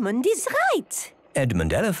 Edmund is right.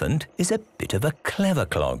 Edmund Elephant is a bit of a clever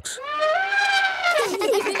clogs.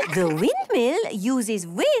 The windmill uses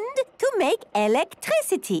wind to make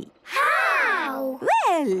electricity. How?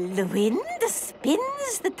 Well, the wind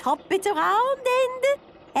spins the top bit around and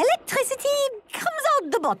electricity comes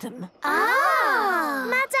out the bottom. Ah!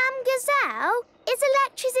 Madame Gazelle, is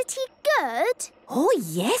electricity good? Oh,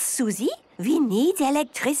 yes, Susie. We need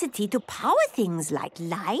electricity to power things like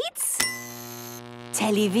lights,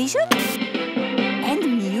 television,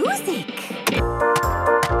 and music.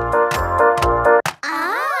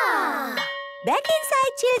 Ah! Back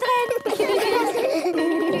inside, children.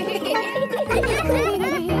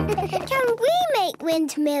 Can we make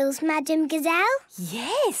windmills, Madame Gazelle?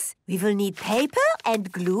 Yes, we will need paper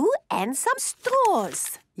and glue and some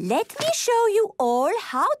straws. Let me show you all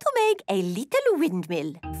how to make a little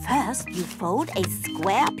windmill. First, you fold a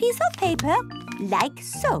square piece of paper, like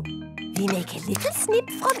so. We make a little snip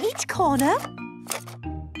from each corner.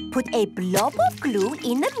 Put a blob of glue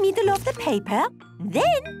in the middle of the paper.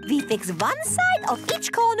 Then we fix one side of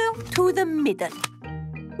each corner to the middle.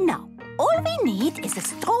 Now, all we need is a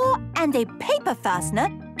straw and a paper fastener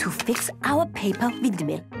to fix our paper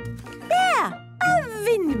windmill. There, a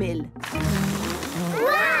windmill.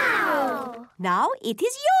 Wow! Now it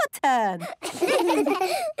is your turn.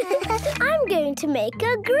 I'm going to make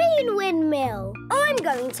a green windmill. I'm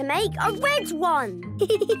going to make a red one.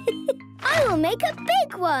 I will make a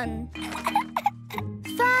big one.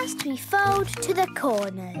 First, we fold to the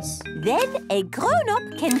corners. Then a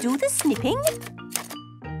grown-up can do the snipping.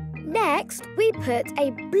 Next, we put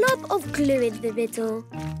a blob of glue in the middle.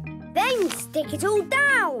 Then stick it all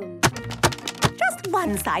down. Just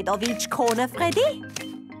one side of each corner, Freddy.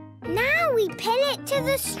 Now we pin it to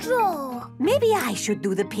the straw. Maybe I should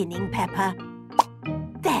do the pinning, Peppa.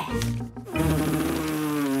 There.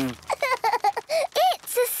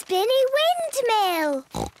 It's a spinny windmill.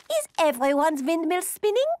 Is everyone's windmill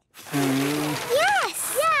spinning?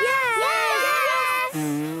 Yes! Yes!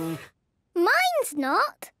 Mine's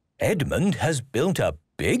not. Edmund has built a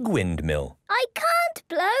big windmill. I can't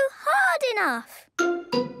blow hard enough.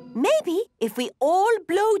 Maybe if we all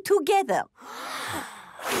blow together.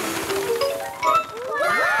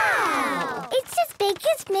 Wow! It's as big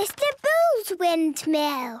as Mr. Bull's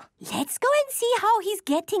windmill. Let's go and see how he's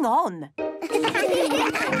getting on.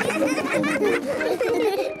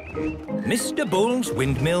 Mr. Bull's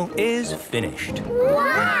windmill is finished.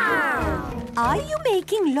 Wow! Are you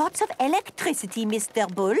making lots of electricity, Mr.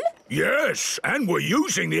 Bull? Yes, and we're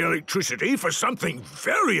using the electricity for something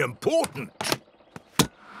very important.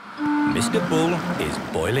 Mr. Bull is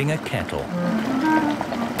boiling a kettle.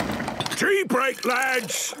 Tea break,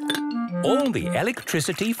 lads! All the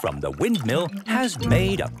electricity from the windmill has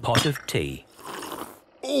made a pot of tea.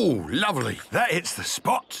 Oh, lovely. That hits the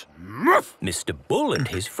spot. Mr. Bull and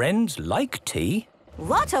his friends like tea.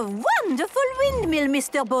 What a wonderful windmill,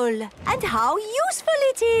 Mr. Bull. And how useful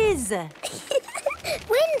it is.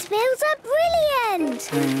 Windmills are brilliant.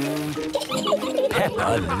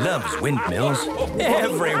 Peppa loves windmills.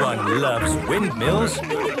 Everyone loves windmills.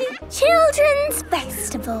 Children's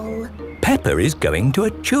Festival. Peppa is going to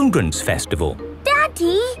a children's festival.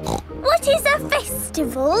 Daddy, What is a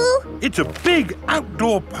festival? It's a big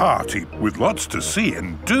outdoor party with lots to see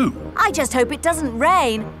and do. I just hope it doesn't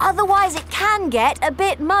rain, otherwise it can get a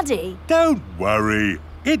bit muddy. Don't worry,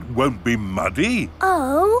 it won't be muddy.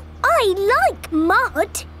 Oh, I like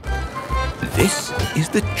mud. This is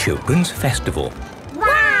the Children's Festival.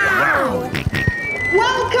 Wow!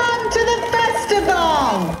 Welcome to the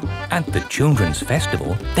festival! At the Children's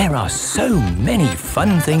Festival, there are so many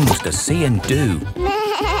fun things to see and do.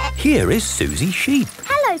 Here is Susie Sheep.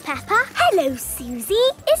 Hello, Peppa. Hello, Susie.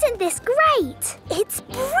 Isn't this great? It's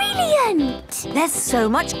brilliant. There's so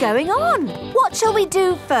much going on. What shall we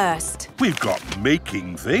do first? We've got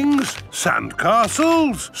making things,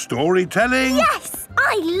 sandcastles, storytelling. Yes,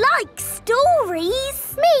 I like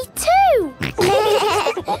stories. Me too.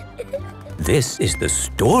 This is the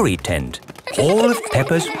story tent. All of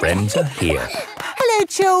Peppa's friends are here. Hello,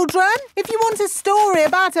 children. If you want a story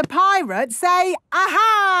about a pirate, say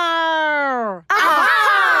aha!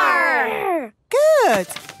 Aha! Good.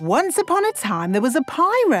 Once upon a time, there was a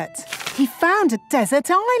pirate. He found a desert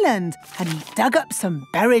island and he dug up some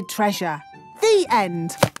buried treasure. The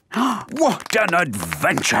end. What an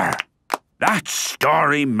adventure! That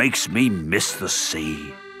story makes me miss the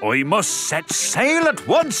sea. I must set sail at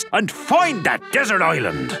once and find that desert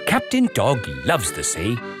island. Captain Dog loves the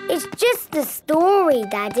sea. It's just the story,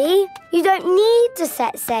 Daddy. You don't need to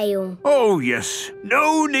set sail. Oh, yes.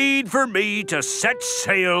 No need for me to set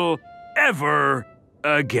sail ever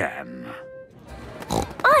again.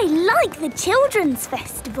 I like the Children's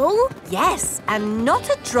Festival. Yes, and not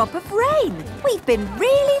a drop of rain. We've been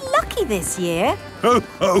really lucky this year. Oh,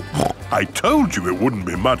 I told you it wouldn't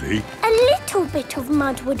be muddy. A little bit of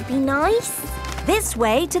mud would be nice. This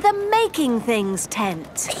way to the making things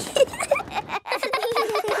tent.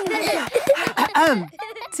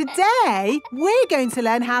 Today, we're going to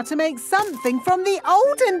learn how to make something from the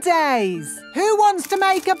olden days. Who wants to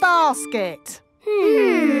make a basket?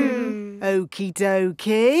 Okie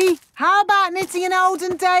dokie. How about knitting an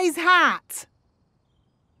olden days hat?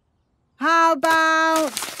 How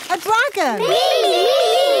about a dragon?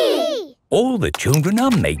 Me! All the children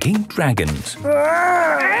are making dragons.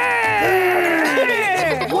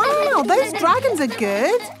 Wow, those dragons are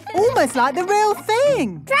good. Almost like the real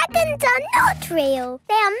thing. Dragons are not real.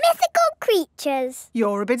 They are mythical creatures.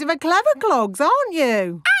 You're a bit of a clever clogs, aren't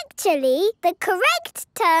you? Actually, the correct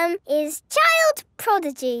term is child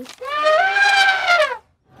prodigy.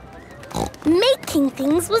 Making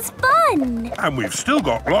things was fun. And we've still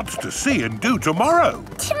got lots to see and do tomorrow.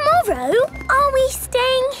 Tomorrow? Are we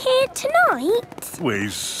staying here tonight? We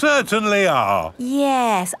certainly are.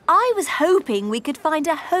 Yes, I was hoping we could find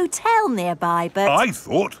a hotel nearby, but... I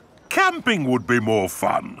thought camping would be more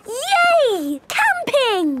fun. Yay!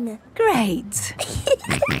 Camping! Great.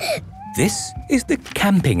 This is the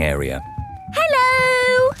camping area.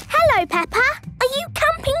 Hello! Hello, Peppa. Are you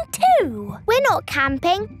camping too? We're not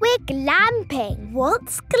camping, we're glamping.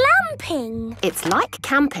 What's glamping? It's like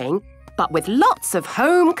camping, but with lots of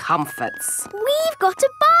home comforts. We've got a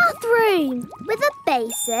bathroom with a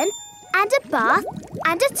basin and a bath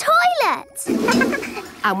and a toilet.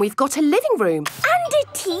 And we've got a living room. And a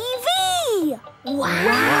TV.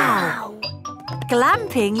 Wow.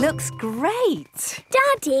 Glamping looks great.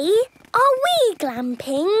 Daddy, are we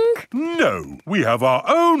glamping? No, we have our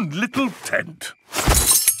own little tent.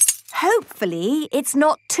 Hopefully, it's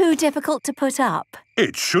not too difficult to put up.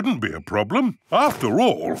 It shouldn't be a problem. After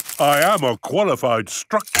all, I am a qualified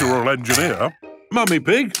structural engineer. Mummy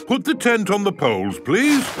Pig, put the tent on the poles,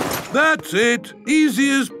 please. That's it. Easy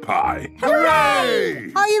as pie.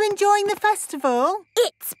 Hooray! Are you enjoying the festival?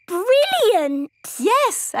 It's brilliant.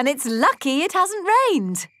 Yes, and it's lucky it hasn't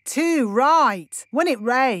rained. Too right. When it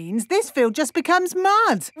rains, this field just becomes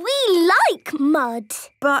mud. We like mud.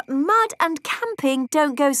 But mud and camping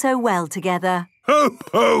don't go so well together. Ho,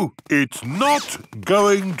 ho! It's not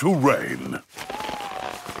going to rain.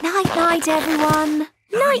 Night-night, everyone.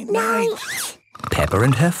 Night-night. Peppa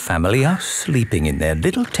and her family are sleeping in their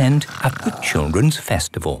little tent at the Children's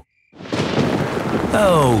Festival.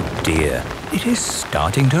 Oh dear, it is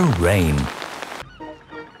starting to rain.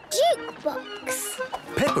 Jukebox.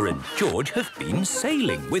 Peppa and George have been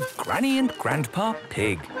sailing with Granny and Grandpa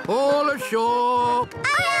Pig. All ashore!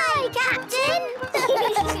 Aye, Captain.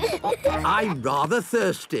 I'm rather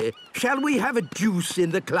thirsty. Shall we have a juice in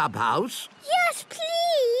the clubhouse? Yes, please.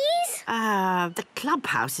 The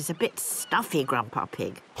clubhouse is a bit stuffy, Grandpa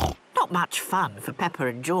Pig. Not much fun for Peppa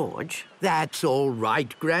and George. That's all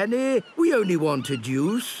right, Granny. We only want a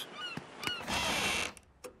juice.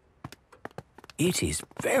 It is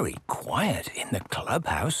very quiet in the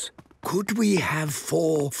clubhouse. Could we have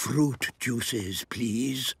 4 fruit juices,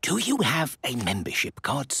 please? Do you have a membership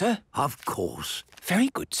card, sir? Of course. Very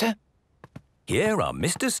good, sir. Here are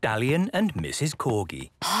Mr. Stallion and Mrs. Corgi.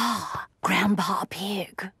 Ah, Grandpa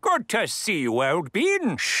Pig. Good to see you, old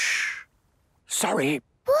bean. Shh. Sorry.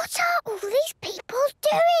 What are all these people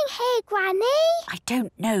doing here, Granny? I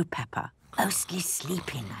don't know, Peppa. Mostly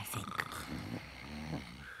sleeping, I think.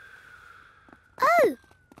 Oh,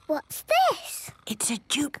 what's this? It's a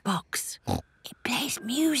jukebox. It plays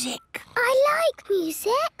music. I like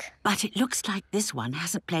music. But it looks like this one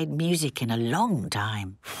hasn't played music in a long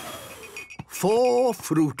time. 4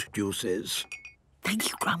 fruit juices. Thank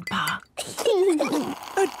you, Grandpa.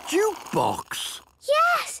 A jukebox?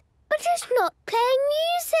 Yes, but it's not playing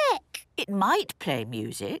music. It might play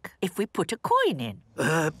music if we put a coin in.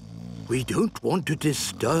 We don't want to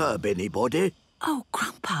disturb anybody. Oh,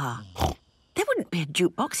 Grandpa. There wouldn't be a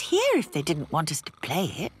jukebox here if they didn't want us to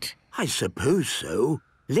play it. I suppose so.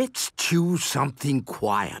 Let's choose something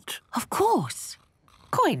quiet. Of course.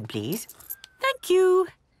 Coin, please. Thank you.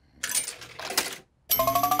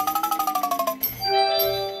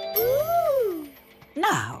 Ooh.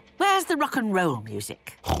 Now, where's the rock and roll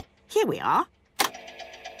music? Here we are.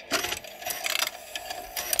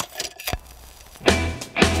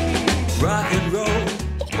 Rock and roll.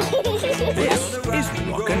 This is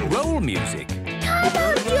rock and roll music. Come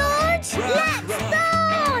on, George. Let's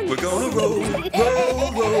dance. We're gonna roll,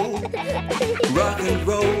 roll, roll. Rock and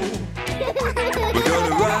roll. We're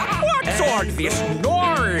gonna rock. What's all this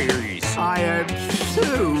noise? I am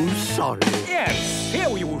so sorry. Yes,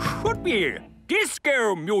 here you should be.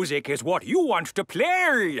 Disco music is what you want to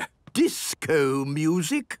play. Disco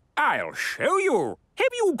music? I'll show you.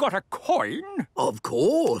 Have you got a coin? Of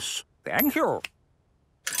course. Thank you.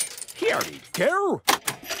 Here we go.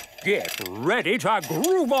 Get ready to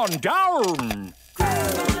groove on down.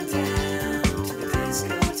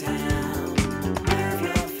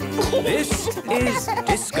 This is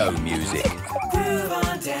disco music. Groove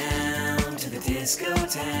on down to the disco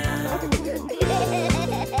town.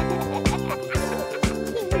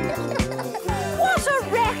 What a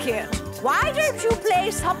racket! Why don't you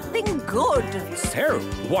play something good? So,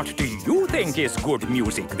 what do you think is good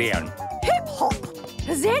music then? Hip-hop!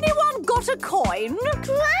 Has anyone got a coin?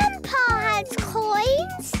 Grandpa has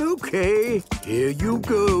coins. OK, here you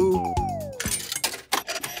go.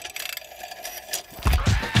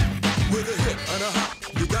 With a hip and a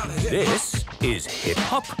hop, you gotta hip. This is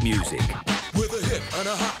hip-hop music. With a hip and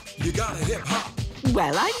a hop, you gotta hip hop.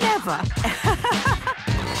 Well, I never.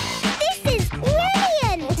 This is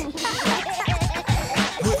brilliant.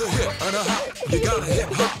 With a hip and a hop, you gotta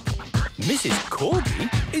hip hop. Mrs. Corgi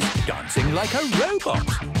is dancing like a robot.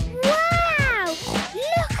 Wow!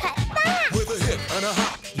 Look at that. With a hip and a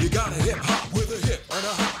hop, you gotta hip hop. With a hip and a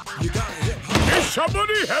hop, you gotta hip hop. Is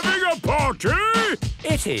somebody having a party?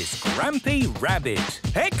 It is Grampy Rabbit.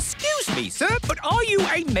 Excuse me, sir, but are you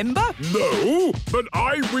a member? No, but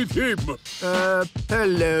I'm with him.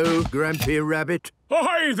 Hello, Grampy Rabbit.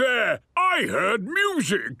 Hi there. I heard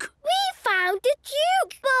music. We found a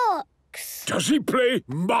jukebox. Does he play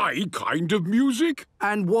my kind of music?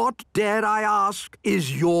 And what, dare I ask,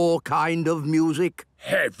 is your kind of music?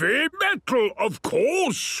 Heavy metal, of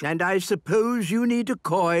course. And I suppose you need a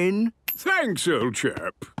coin? Thanks, old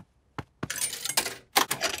chap.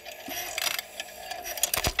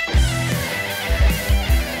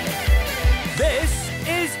 This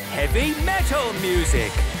is heavy metal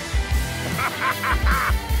music.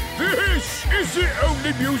 This is the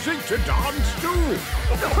only music to dance to.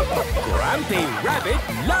 Grampy Rabbit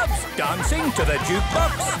loves dancing to the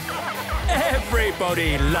jukebox.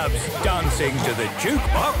 Everybody loves dancing to the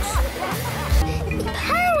jukebox.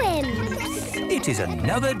 Poems. It is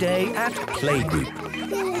another day at playgroup.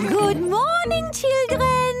 Good morning,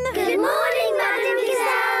 children. Good morning, Madame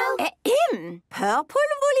Gazelle. Purple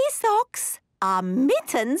woolly socks are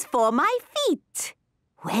mittens for my feet.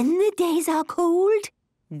 When the days are cold,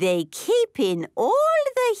 they keep in all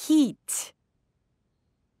the heat.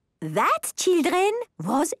 That, children,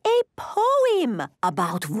 was a poem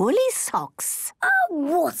about woolly socks. Oh,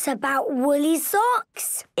 what about woolly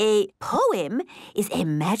socks? A poem is a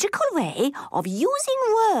magical way of using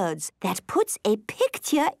words that puts a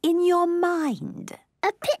picture in your mind.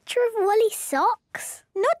 A picture of woolly socks?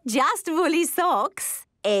 Not just woolly socks.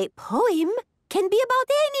 A poem can be about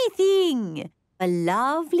anything. A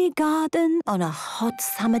lovely garden on a hot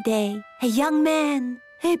summer day. A young man.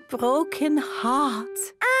 A broken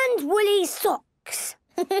heart. And woolly socks.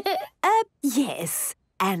 Yes.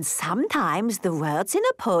 And sometimes the words in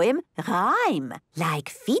a poem rhyme, like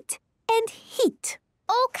feet and heat.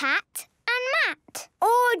 Or cat and mat.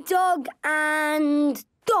 Or dog and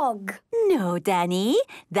dog. No, Danny,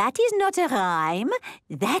 that is not a rhyme.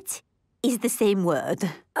 That is the same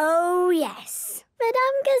word. Oh, yes.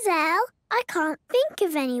 Madame Gazelle, I can't think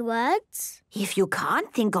of any words. If you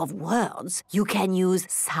can't think of words, you can use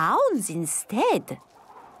sounds instead.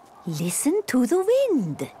 Listen to the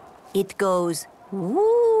wind. It goes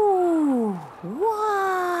woo,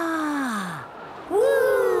 wah.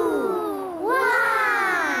 Woo, wah.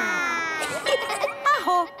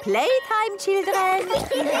 Aho, playtime, children.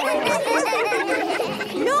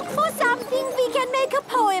 Look for something we can make a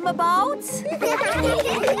poem about.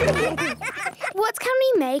 What can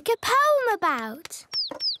we make a poem about?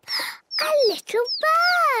 A little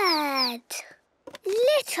bird.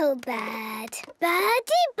 Little bird,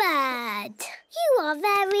 birdie bird. You are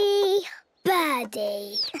very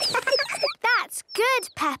birdie. That's good,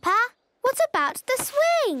 Peppa. What about the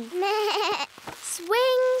swing?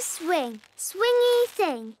 Swing, swing, swingy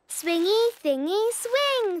thing. Swingy thingy,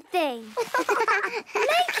 swing thing.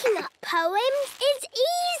 Making up poems is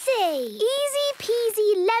easy. Easy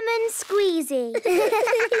peasy lemon squeezy.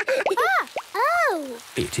 Oh.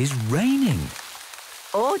 It is raining.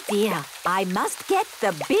 Oh dear, I must get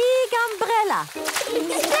the big umbrella.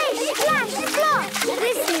 Splish, splash, splosh.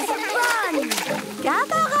 This is fun.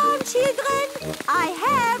 Gather round, children. I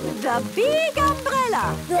have the big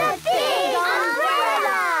umbrella. The big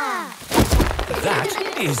umbrella. That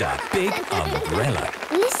is a big umbrella.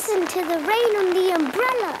 Listen to the rain on the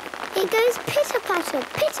umbrella. It goes pitter-patter,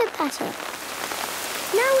 pitter-patter.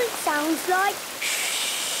 Now it sounds like...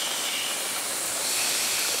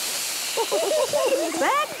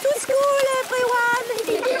 Back to school, everyone!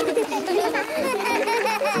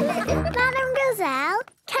 Madame Gazelle,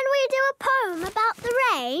 can we do a poem about the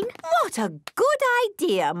rain? What a good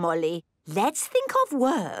idea, Molly. Let's think of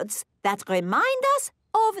words that remind us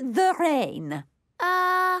of the rain.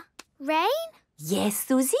 Rain? Yes,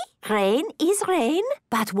 Susie, rain is rain.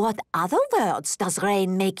 But what other words does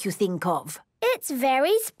rain make you think of? It's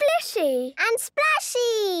very splishy. And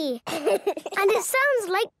splashy. And it sounds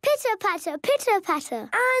like pitter-patter, pitter-patter.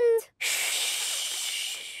 And...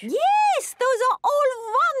 Yes, those are all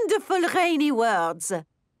wonderful rainy words.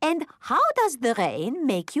 And how does the rain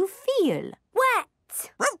make you feel?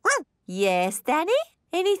 Wet. Yes, Danny?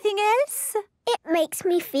 Anything else? It makes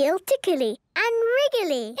me feel tickly and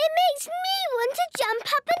wriggly. It makes me want to jump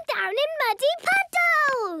up and down in muddy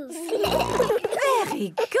puddles.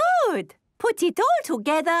 Very good. Put it all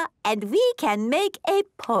together and we can make a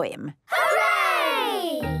poem.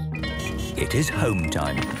 Hooray! It is home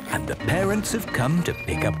time and the parents have come to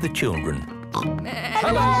pick up the children.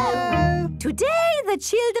 Hello! Today the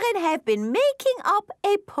children have been making up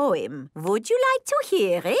a poem. Would you like to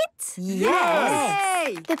hear it?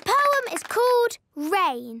 Yes! The poem is called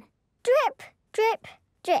Rain. Drip, drip,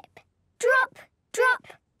 drip. Drop, drop,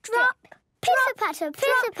 drop. Pitter-patter,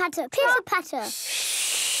 pitter-patter, pitter-patter.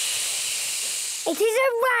 It is a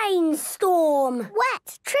rainstorm.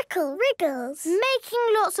 Wet, trickle, wriggles.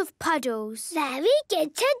 Making lots of puddles. Very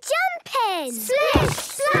good to jump in. Splish,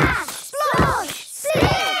 splash, splosh,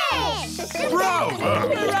 splish. Bravo!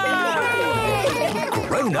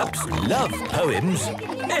 Grown-ups love poems.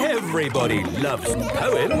 Everybody loves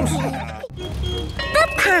poems. The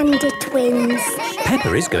Panda Twins.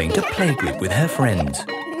 Peppa is going to playgroup with her friends.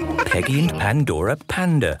 Peggy and Pandora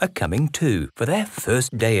Panda are coming too for their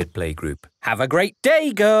first day at playgroup. Have a great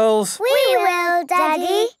day, girls. We will,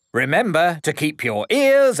 Daddy. Remember to keep your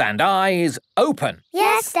ears and eyes open.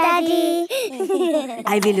 Yes, Daddy.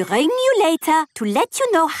 I will ring you later to let you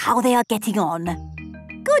know how they are getting on.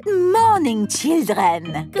 Good morning,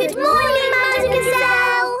 children. Good morning, Madame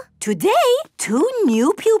Gazelle. Today, 2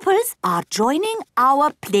 new pupils are joining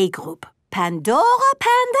our playgroup. Pandora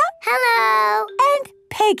Panda. Hello. And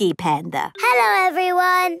Peggy Panda. Hello,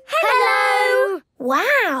 everyone. Hello.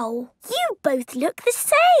 Wow, you both look the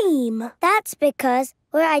same. That's because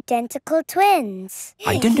we're identical twins.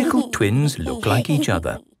 Identical twins look like each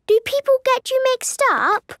other. Do people get you mixed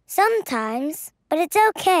up? Sometimes, but it's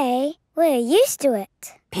okay. We're used to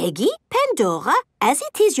it. Peggy, Pandora, as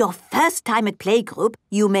it is your first time at playgroup,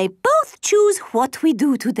 you may both choose what we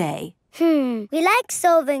do today. We like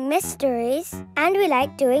solving mysteries and we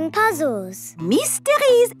like doing puzzles.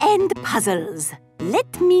 Mysteries and puzzles.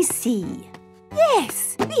 Let me see.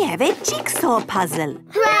 Yes, we have a jigsaw puzzle.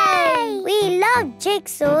 Hooray! We love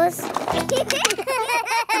jigsaws.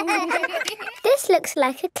 This looks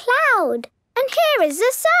like a cloud. And here is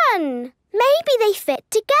the sun. Maybe they fit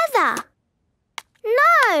together.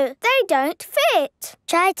 No, they don't fit.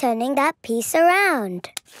 Try turning that piece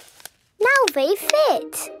around. Now they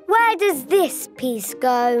fit. Where does this piece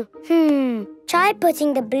go? Try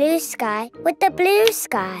putting the blue sky with the blue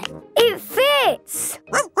sky. It fits!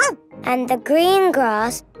 And the green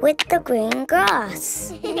grass with the green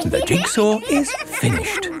grass. The jigsaw is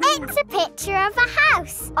finished. It's a picture of a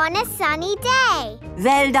house on a sunny day.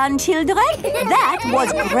 Well done, children. That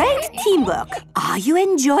was great teamwork. Are you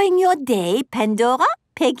enjoying your day, Pandora,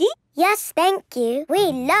 Peggy? Yes, thank you.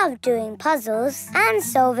 We love doing puzzles and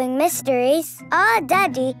solving mysteries. Our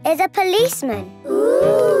daddy is a policeman.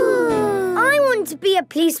 Ooh! I want to be a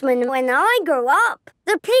policeman when I grow up.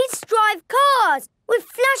 The police drive cars with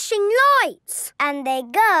flashing lights. And they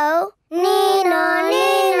go... Nina,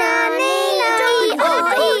 Nina, Nina,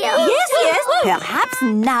 Yes. Perhaps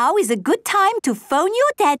now is a good time to phone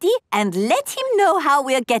your daddy and let him know how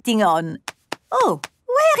we're getting on. Oh,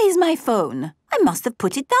 where is my phone? I must have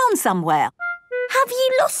put it down somewhere. Have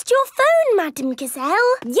you lost your phone, Madame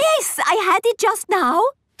Gazelle? Yes, I had it just now.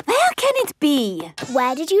 Where can it be?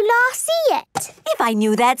 Where did you last see it? If I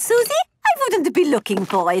knew that, Susie, I wouldn't be looking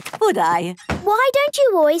for it, would I? Why don't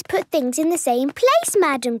you always put things in the same place,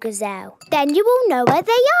 Madame Gazelle? Then you will know where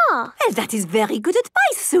they are. Well, that is very good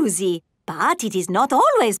advice, Susie. But it is not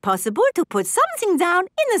always possible to put something down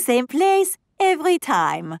in the same place every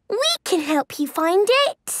time. We can help you find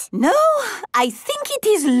it. No, I think it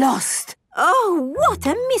is lost. Oh, what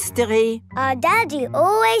a mystery. Our daddy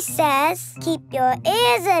always says, keep your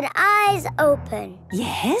ears and eyes open.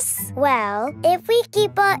 Yes? Well, if we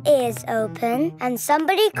keep our ears open and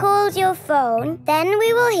somebody calls your phone, then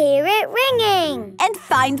we will hear it ringing. And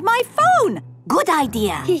find my phone. Good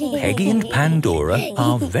idea. Peggy and Pandora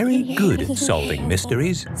are very good at solving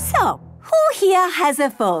mysteries. So, who here has a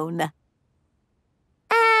phone?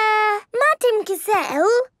 Madame Gazelle,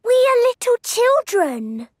 we are little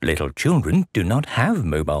children. Little children do not have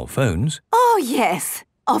mobile phones. Oh, yes,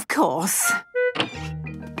 of course.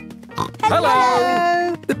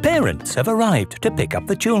 Hello! The parents have arrived to pick up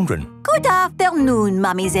the children. Good afternoon,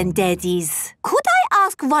 mummies and daddies. Could I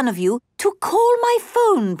ask one of you to call my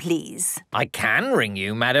phone, please? I can ring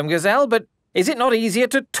you, Madame Gazelle, but is it not easier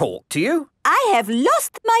to talk to you? I have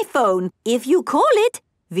lost my phone. If you call it,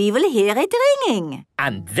 we will hear it ringing.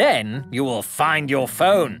 And then you will find your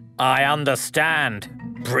phone. I understand.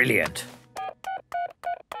 Brilliant.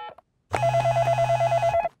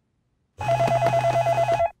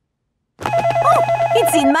 Oh,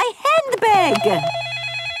 it's in my handbag.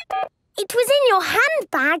 It was in your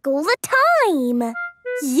handbag all the time.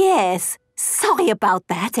 Yes. Sorry about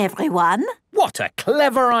that, everyone. What a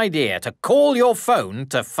clever idea to call your phone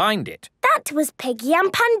to find it. That was Peggy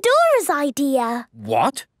and Pandora's idea.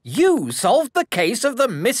 What? You solved the case of the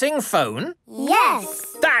missing phone?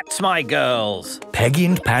 Yes. That's my girls. Peggy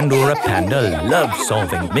and Pandora Panda love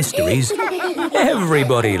solving mysteries.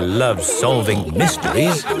 Everybody loves solving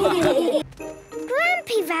mysteries. Grampy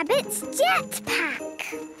Rabbit's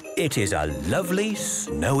jetpack. It is a lovely,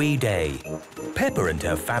 snowy day. Peppa and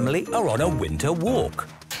her family are on a winter walk.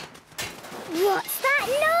 What's that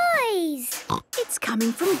noise? It's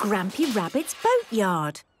coming from Grampy Rabbit's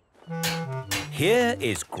boatyard. Here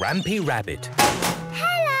is Grampy Rabbit.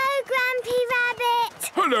 Hello, Grampy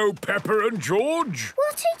Rabbit. Hello, Peppa and George.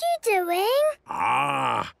 What are you doing?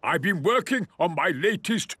 I've been working on my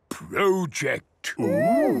latest project.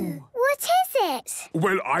 Ooh. What is it?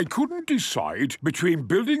 Well, I couldn't decide between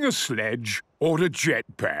building a sledge or a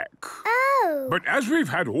jetpack. Oh. But as we've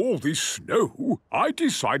had all this snow, I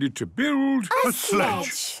decided to build a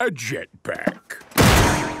sledge. A jetpack.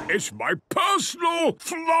 It's my personal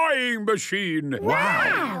flying machine.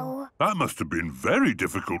 Wow! That must have been very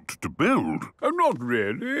difficult to build. Not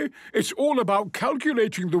really. It's all about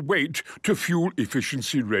calculating the weight to fuel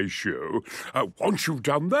efficiency ratio. Once you've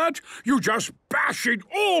done that, you just bash it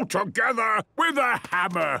all together with a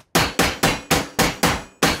hammer.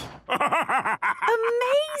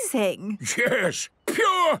 Amazing! Yes,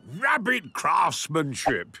 pure rabbit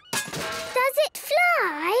craftsmanship. Does it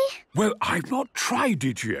fly? Well, I've not tried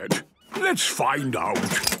it yet. Let's find out.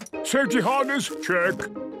 Safety harness, check.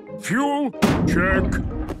 Fuel, check.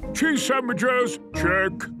 Cheese sandwiches,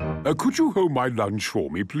 check. Could you hold my lunch for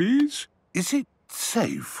me, please? Is it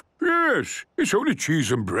safe? Yes, it's only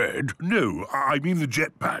cheese and bread. No, I mean the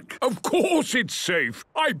jetpack. Of course it's safe.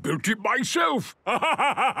 I built it myself.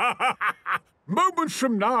 Moments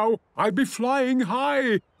from now, I'll be flying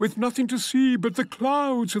high with nothing to see but the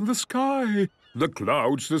clouds and the sky. The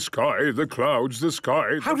clouds, the sky, the clouds, the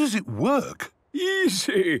sky. How does it work?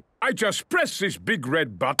 Easy. I just press this big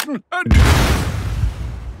red button and...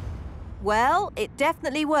 Well, it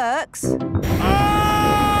definitely works.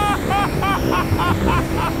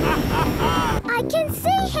 I can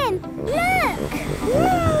see him. Look.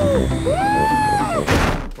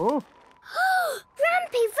 Oh.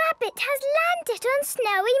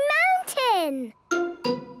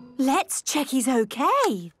 check he's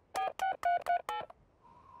okay.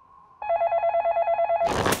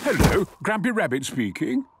 Hello, Grampy Rabbit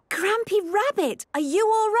speaking. Grampy Rabbit, are you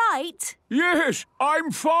all right? Yes,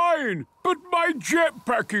 I'm fine, but my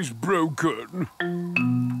jetpack is broken.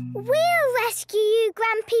 We'll rescue you,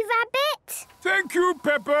 Grampy Rabbit. Thank you,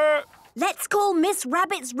 Peppa. Let's call Miss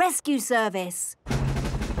Rabbit's rescue service.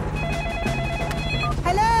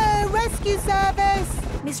 Hello, rescue service.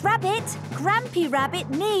 Miss Rabbit, Grampy Rabbit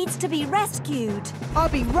needs to be rescued. I'll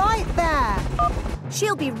be right there.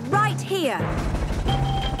 She'll be right here.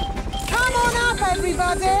 Come on up,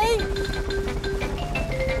 everybody.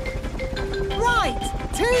 Right,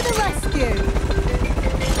 to the rescue.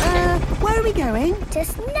 Where are we going? To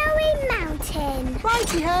Snowy Mountain.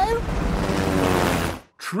 Righty-ho.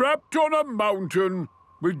 Trapped on a mountain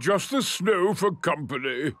with just the snow for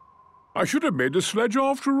company. I should have made a sledge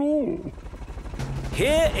after all.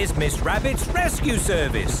 Here is Miss Rabbit's rescue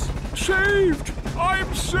service. Saved!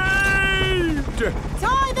 I'm saved!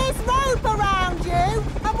 Tie this rope around you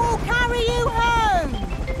and we'll carry you home.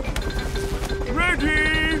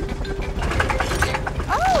 Ready!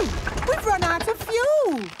 Oh, we've run out of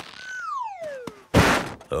fuel.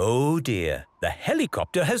 Oh dear, the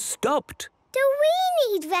helicopter has stopped. Do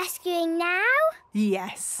we need rescuing now?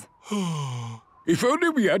 Yes. If only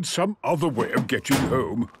we had some other way of getting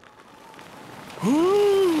home.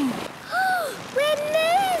 We're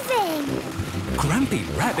moving! Grampy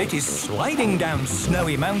Rabbit is sliding down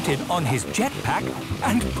Snowy Mountain on his jetpack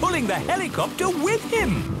and pulling the helicopter with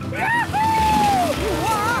him.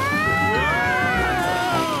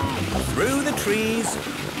 Through the trees,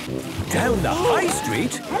 down the high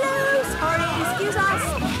street. Hello, sorry, excuse us.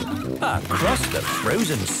 Across the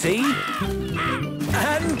frozen sea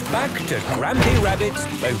and back to Grampy Rabbit's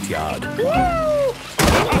boatyard.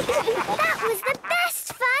 That was the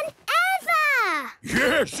best fun ever!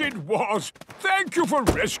 Yes, it was. Thank you for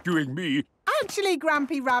rescuing me. Actually,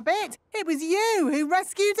 Grampy Rabbit, it was you who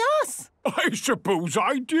rescued us. I suppose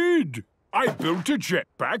I did. I built a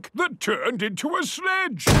jetpack that turned into a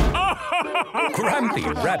sledge. Grampy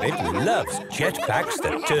Rabbit loves jetpacks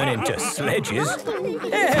that turn into sledges.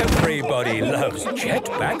 Everybody loves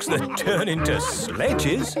jetpacks that turn into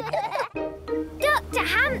sledges. Dr.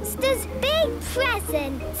 Hamster's big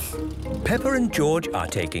present. Peppa and George are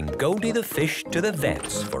taking Goldie the fish to the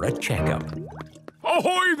vets for a checkup.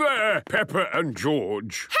 Ahoy there, Peppa and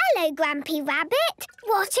George. Hello, Grampy Rabbit.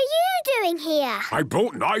 What are you doing here? I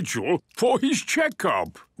brought Nigel for his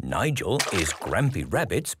checkup. Nigel is Grampy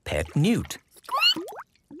Rabbit's pet newt.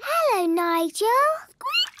 Hello, Nigel.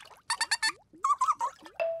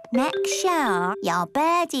 Make sure your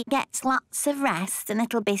birdie gets lots of rest and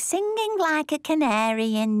it'll be singing like a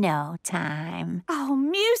canary in no time. Oh,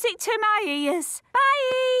 music to my ears.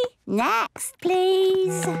 Bye! Next,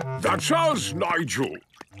 please. That's us, Nigel.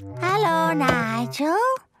 Hello, Nigel.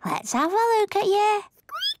 Let's have a look at you.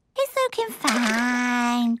 He's looking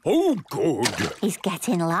fine. Oh, good. He's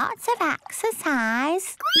getting lots of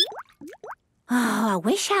exercise. Oh, I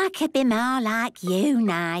wish I could be more like you,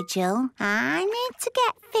 Nigel. I need to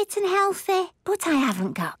get fit and healthy, but I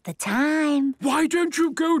haven't got the time. Why don't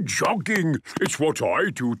you go jogging? It's what I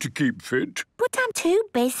do to keep fit. But I'm too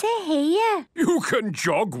busy here. You can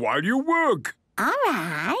jog while you work. All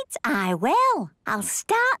right, I will. I'll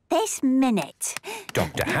start this minute.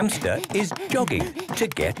 Dr. Hamster is jogging to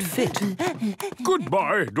get fit.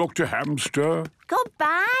 Goodbye, Dr. Hamster.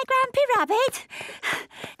 Goodbye, Grampy Rabbit.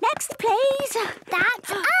 Next, please.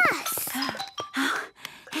 That's us.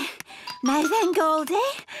 Now then, Goldie,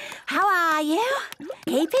 how are you?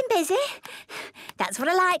 Keeping busy? That's what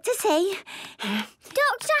I like to see.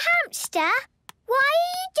 Dr. Hamster, why are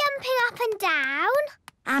you jumping up and down?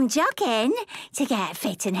 I'm jogging to get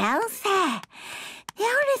fit and healthy. The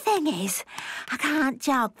only thing is, I can't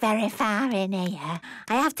jog very far in here.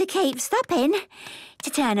 I have to keep stopping to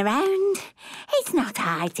turn around. It's not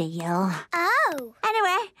ideal. Oh.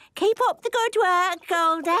 Anyway, keep up the good work,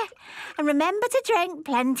 Goldie. And remember to drink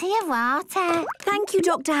plenty of water. Thank you,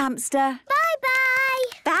 Dr. Hamster.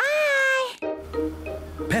 Bye-bye. Bye.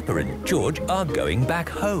 Peppa and George are going back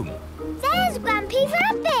home. There's Grampy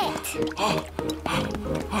Rabbit.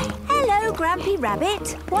 Hello, Grampy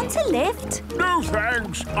Rabbit. Want a lift? No,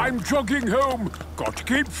 thanks. I'm jogging home. Got to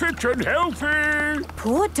keep fit and healthy.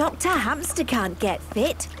 Poor Dr. Hamster can't get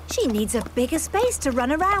fit. She needs a bigger space to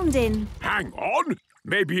run around in. Hang on.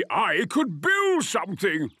 Maybe I could build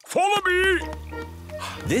something. Follow me.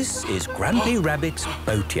 This is Grampy Rabbit's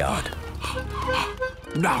boatyard.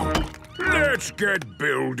 Now, let's get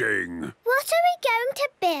building. What are we going to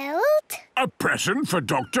build? A present for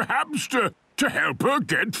Dr. Hamster to help her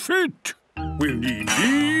get fit. We'll need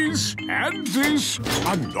these and this.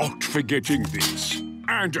 I'm not forgetting this.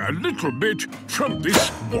 And a little bit from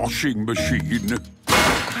this washing machine.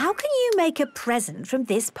 How can you make a present from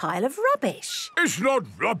this pile of rubbish? It's not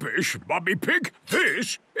rubbish, Mummy Pig.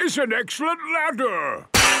 This is an excellent ladder.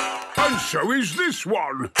 And so is this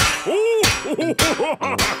one. Are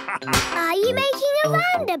you making a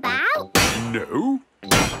roundabout? No.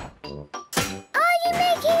 Are you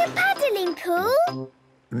making a paddling pool?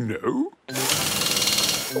 No.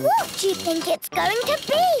 What do you think it's going to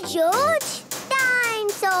be, George?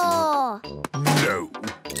 Dinosaur! No.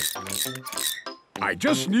 I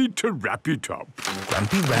just need to wrap it up.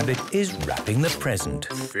 Grumpy Rabbit is wrapping the present.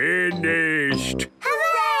 Finished.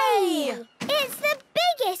 Hooray! It's the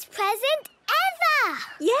biggest present ever!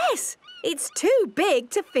 Yes, it's too big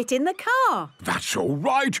to fit in the car. That's all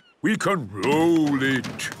right. We can roll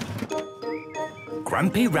it.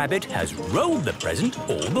 Grumpy Rabbit has rolled the present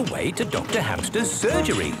all the way to Dr. Hamster's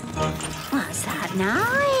surgery. What's that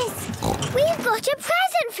noise? We've got a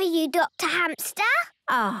present for you, Dr. Hamster.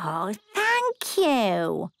 Oh, thank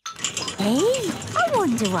you. Hey, I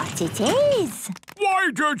wonder what it is. Why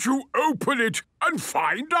don't you open it and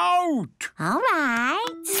find out? All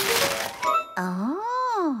right.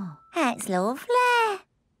 Oh, that's lovely.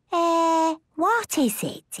 What is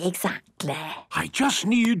it exactly? I just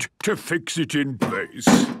need to fix it in place.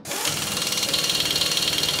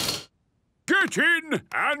 Get in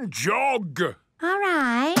and jog. All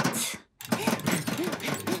right.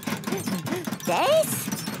 This is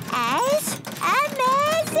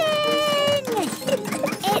amazing!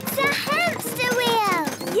 It's a hamster wheel.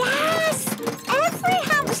 Yes! Every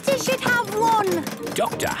hamster should have one.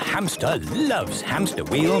 Dr. Hamster loves hamster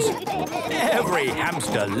wheels. Every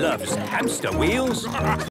hamster loves hamster wheels.